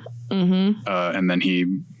 And then he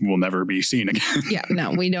will never be seen again. Yeah,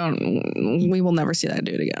 no, we will never see that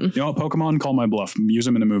dude again. You know what, Pokemon, call my bluff. Use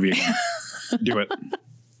him in a movie again. Do it.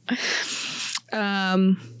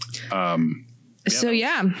 So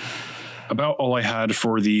yeah. About all I had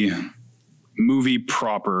for the movie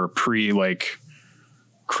proper,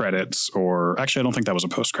 credits, or actually I don't think that was a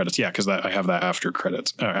post credits. Yeah, because I have that after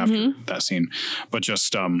credits, after that scene. But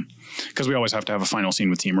just because we always have to have a final scene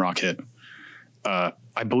with Team Rocket.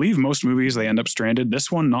 I believe most movies they end up stranded.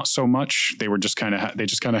 This one not so much. They were just kind of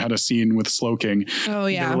had a scene with Slow King. Oh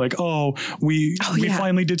yeah, they were like, we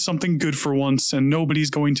finally did something good for once, and nobody's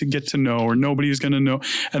going to get to know, or nobody's going to know.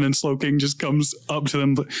 And then Slow King just comes up to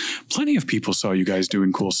them. Plenty of people saw you guys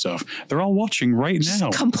doing cool stuff. They're all watching right now.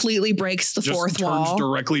 Completely breaks the fourth wall. Turns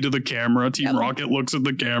directly to the camera. Team Rocket looks at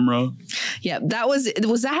the camera. Yeah, was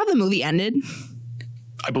that how the movie ended?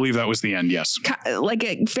 I believe that was the end, yes. Like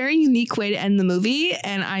a very unique way to end the movie.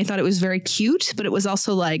 And I thought it was very cute, but it was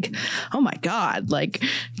also like, oh my God, like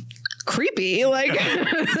creepy. Like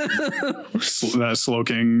that Slow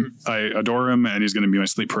King, I adore him, and he's going to be my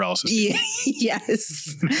sleep paralysis. Yeah,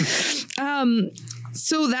 yes.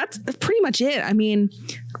 So that's pretty much it. I mean,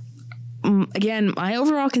 again, my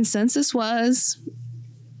overall consensus was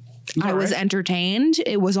I was entertained.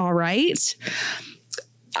 It was all right.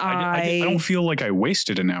 I don't feel like I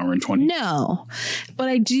wasted an hour and 20. No, but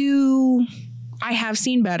I have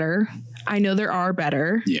seen better. I know there are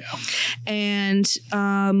better. Yeah. And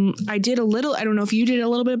I did I don't know if you did a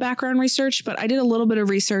little bit of background research, but I did a little bit of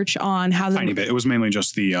research on how tiny bit. It was mainly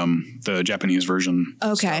just the Japanese version.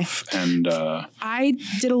 Okay. Stuff. And I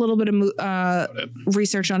did a little bit of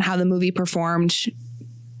research on how the movie performed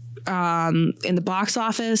in the box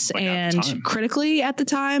office and critically at the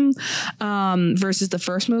time versus the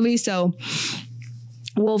first movie. So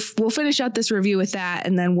we'll finish out this review with that,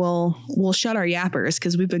 and then we'll shut our yappers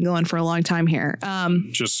because we've been going for a long time here.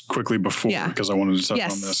 Just quickly before, because I wanted to touch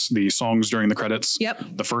on this, the songs during the credits.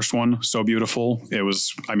 Yep. The first one, So Beautiful. It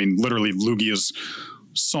was, literally Lugia's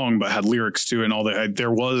song, but had lyrics to it and all that.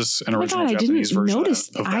 There was an original Japanese version. Of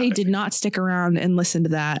that. I did not stick around and listen to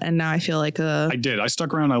that, and now I feel like I did. I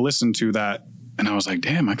stuck around. I listened to that, and I was like,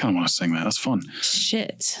 "Damn, I kind of want to sing that. That's fun."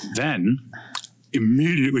 Shit. Then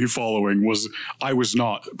immediately following was I was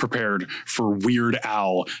not prepared for Weird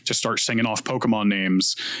Al to start singing off Pokemon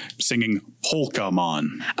names, singing Polkamon.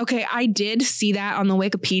 Okay, I did see that on the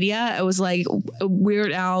Wikipedia. It was like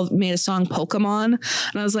Weird Al made a song Pokémon,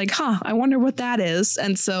 and I was like, huh, I wonder what that is.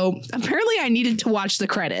 And so apparently I needed to watch the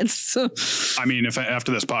credits. I mean, if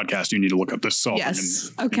after this podcast you need to look up this song.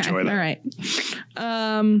 Yes. And okay. enjoy that. All right.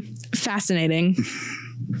 Fascinating.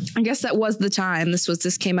 I guess that was the time.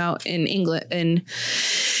 This came out in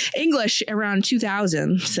English around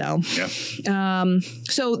 2000. So, yeah.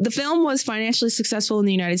 So the film was financially successful in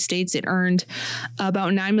the United States. It earned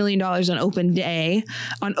about $9 million on opening day,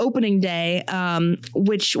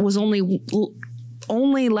 which was only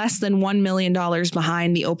less than $1 million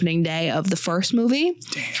behind the opening day of the first movie.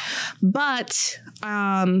 Damn. But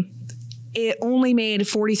it only made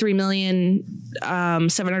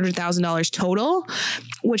 $43,700,000 total,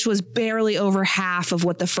 which was barely over half of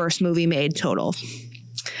what the first movie made total.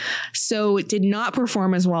 So it did not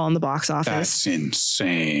perform as well in the box office. That's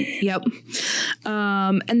insane. Yep.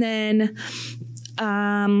 And then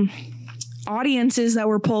audiences that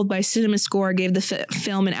were polled by CinemaScore gave the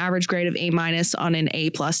film an average grade of A- on an A+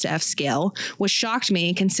 to F scale, which shocked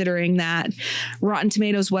me considering that Rotten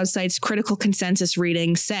Tomatoes website's critical consensus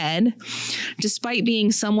reading said, despite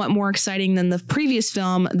being somewhat more exciting than the previous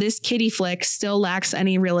film, this kiddie flick still lacks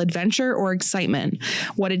any real adventure or excitement.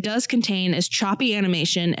 What it does contain is choppy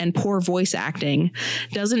animation and poor voice acting.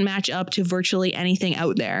 Doesn't match up to virtually anything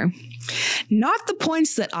out there. Not the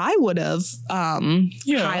points that I would have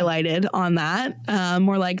highlighted on that.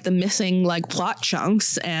 More like the missing like plot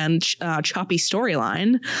chunks and choppy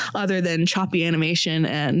storyline, other than choppy animation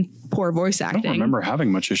and poor voice acting. I don't remember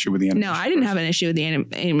having much issue with the animation. No, I didn't have an issue with the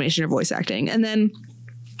animation or voice acting. And then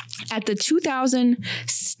at the 2000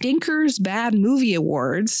 Stinkers Bad Movie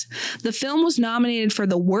Awards, the film was nominated for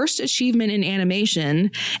the worst achievement in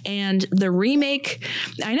animation and the remake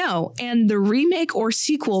or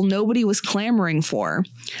sequel nobody was clamoring for.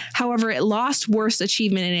 However, it lost worst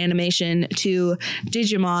achievement in animation to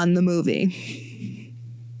Digimon the movie.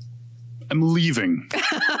 I'm leaving.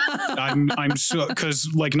 I'm so, because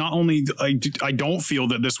like not only I don't feel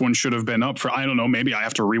that this one should have been up for, I don't know, maybe I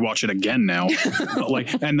have to rewatch it again now, but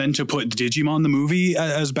like, and then to put Digimon the movie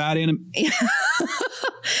as bad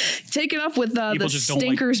take it up with the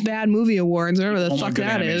Stinkers Bad Movie Awards, whatever the fuck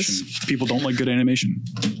that is. People don't like good animation.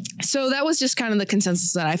 So that was just kind of the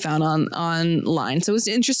consensus that I found online. So it was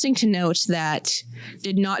interesting to note that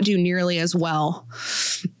did not do nearly as well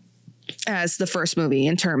as the first movie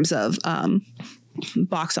in terms of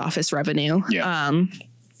box office revenue. Yeah.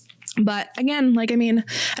 But again, like, I mean,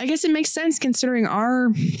 I guess it makes sense considering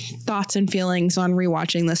our thoughts and feelings on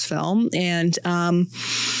rewatching this film. And, I'm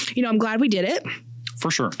glad we did it. For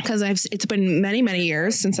sure. Because it's been many, many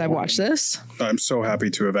years since I've watched this. I'm so happy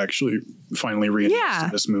to have actually finally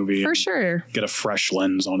reintroduced this movie. For sure. Get a fresh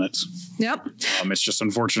lens on it. Yep. It's just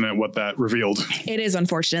unfortunate what that revealed. It is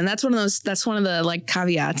unfortunate. And that's one of the like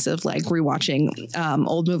caveats of like rewatching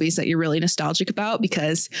old movies that you're really nostalgic about,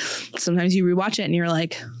 because sometimes you rewatch it and you're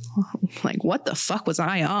like, what the fuck was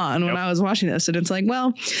I on when I was watching this? And it's like,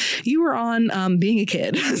 well, you were on being a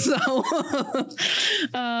kid. So,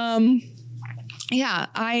 yeah,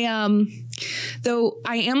 though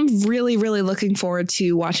I am really, really looking forward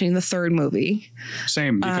to watching the third movie.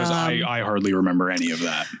 Same, because I hardly remember any of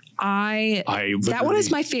that. That one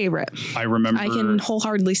is my favorite. I remember. I can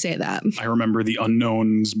wholeheartedly say that. I remember the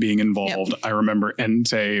unknowns being involved. Yep. I remember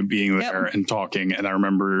Entei being there and talking, and I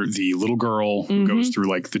remember the little girl who goes through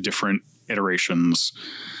like the different iterations.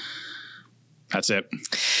 That's it.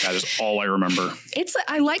 That is all I remember.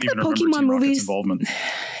 I like the Pokemon movies. Involvement.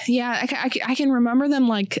 Yeah, I can remember them.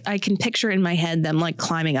 Like I can picture in my head them like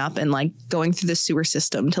climbing up and like going through the sewer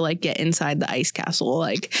system to like get inside the ice castle.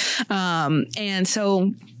 Like, and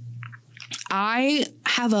so I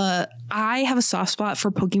have a soft spot for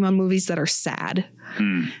Pokemon movies that are sad.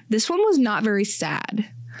 This one was not very sad.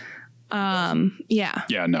 Yeah.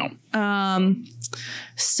 Yeah. No.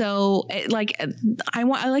 So I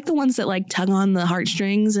like the ones that like tug on the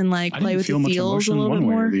heartstrings and like play with the feels a little bit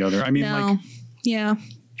more. Or the other. I mean, yeah.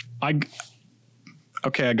 I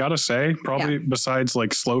gotta say, probably besides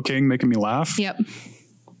like Slow King making me laugh. Yep.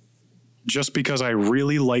 Just because I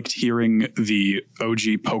really liked hearing the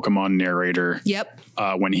OG Pokemon narrator. Yep.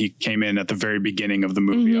 When he came in at the very beginning of the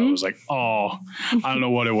movie, I was like, oh, I don't know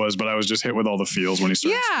what it was, but I was just hit with all the feels when he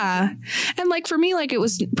started. Yeah. And like for me, like it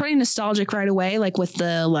was pretty nostalgic right away, like with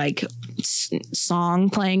the like song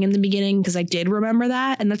playing in the beginning, because I did remember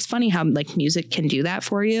that. And that's funny how like music can do that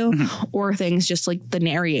for you, or things just like the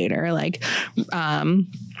narrator. Like,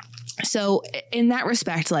 so in that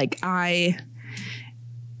respect, like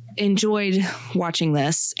enjoyed watching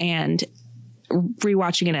this and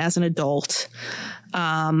rewatching it as an adult.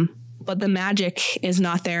 But the magic is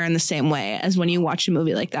not there in the same way as when you watch a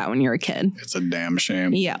movie like that when you're a kid. It's a damn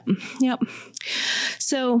shame. Yep.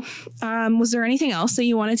 So, was there anything else that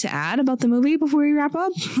you wanted to add about the movie before we wrap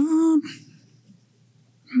up?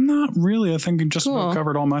 Not really. I think I just about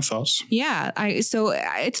covered all my thoughts. Yeah. So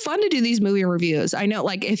it's fun to do these movie reviews. I know,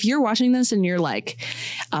 like, if you're watching this and you're like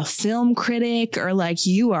a film critic or like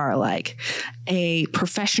you are like a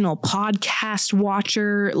professional podcast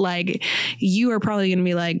watcher, like you are probably going to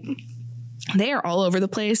be like, they are all over the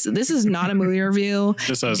place. This is not a movie review.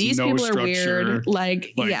 This has These no people structure. are weird.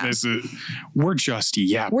 Like yeah. We're just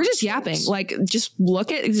yapping. We're just yapping. Like, just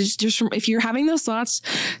look at just from, if you're having those thoughts,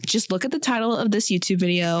 just look at the title of this YouTube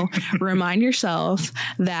video. Remind yourself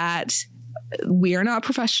that we are not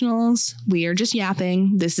professionals. We are just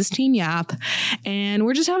yapping. This is Team Yap, and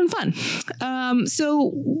we're just having fun.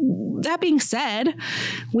 So that being said,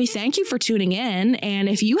 we thank you for tuning in. And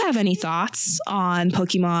if you have any thoughts on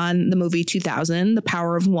Pokemon, the movie 2000, The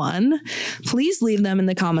Power of One, please leave them in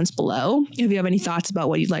the comments below. If you have any thoughts about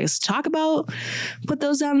what you'd like us to talk about, put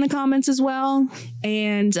those down in the comments as well.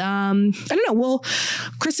 And I don't know,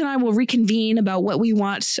 Chris and I will reconvene about what we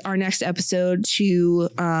want our next episode to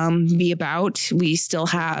be about. We still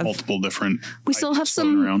have multiple different. We still have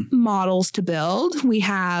some models to build. We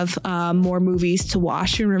have more movies to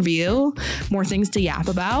watch and review, more things to yap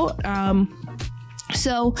about.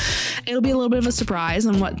 So it'll be a little bit of a surprise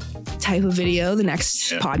on what type of video the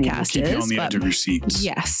next podcast we'll keep is. You on the edge of your seats.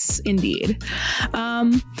 Yes, indeed.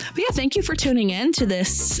 But yeah, thank you for tuning in to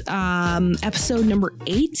this episode number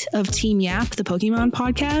 8 of Team Yap, the Pokemon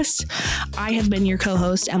podcast. I have been your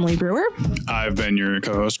co-host, Emily Brewer. I've been your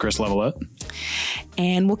co-host, Chris Levelette.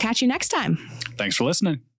 And we'll catch you next time. Thanks for listening.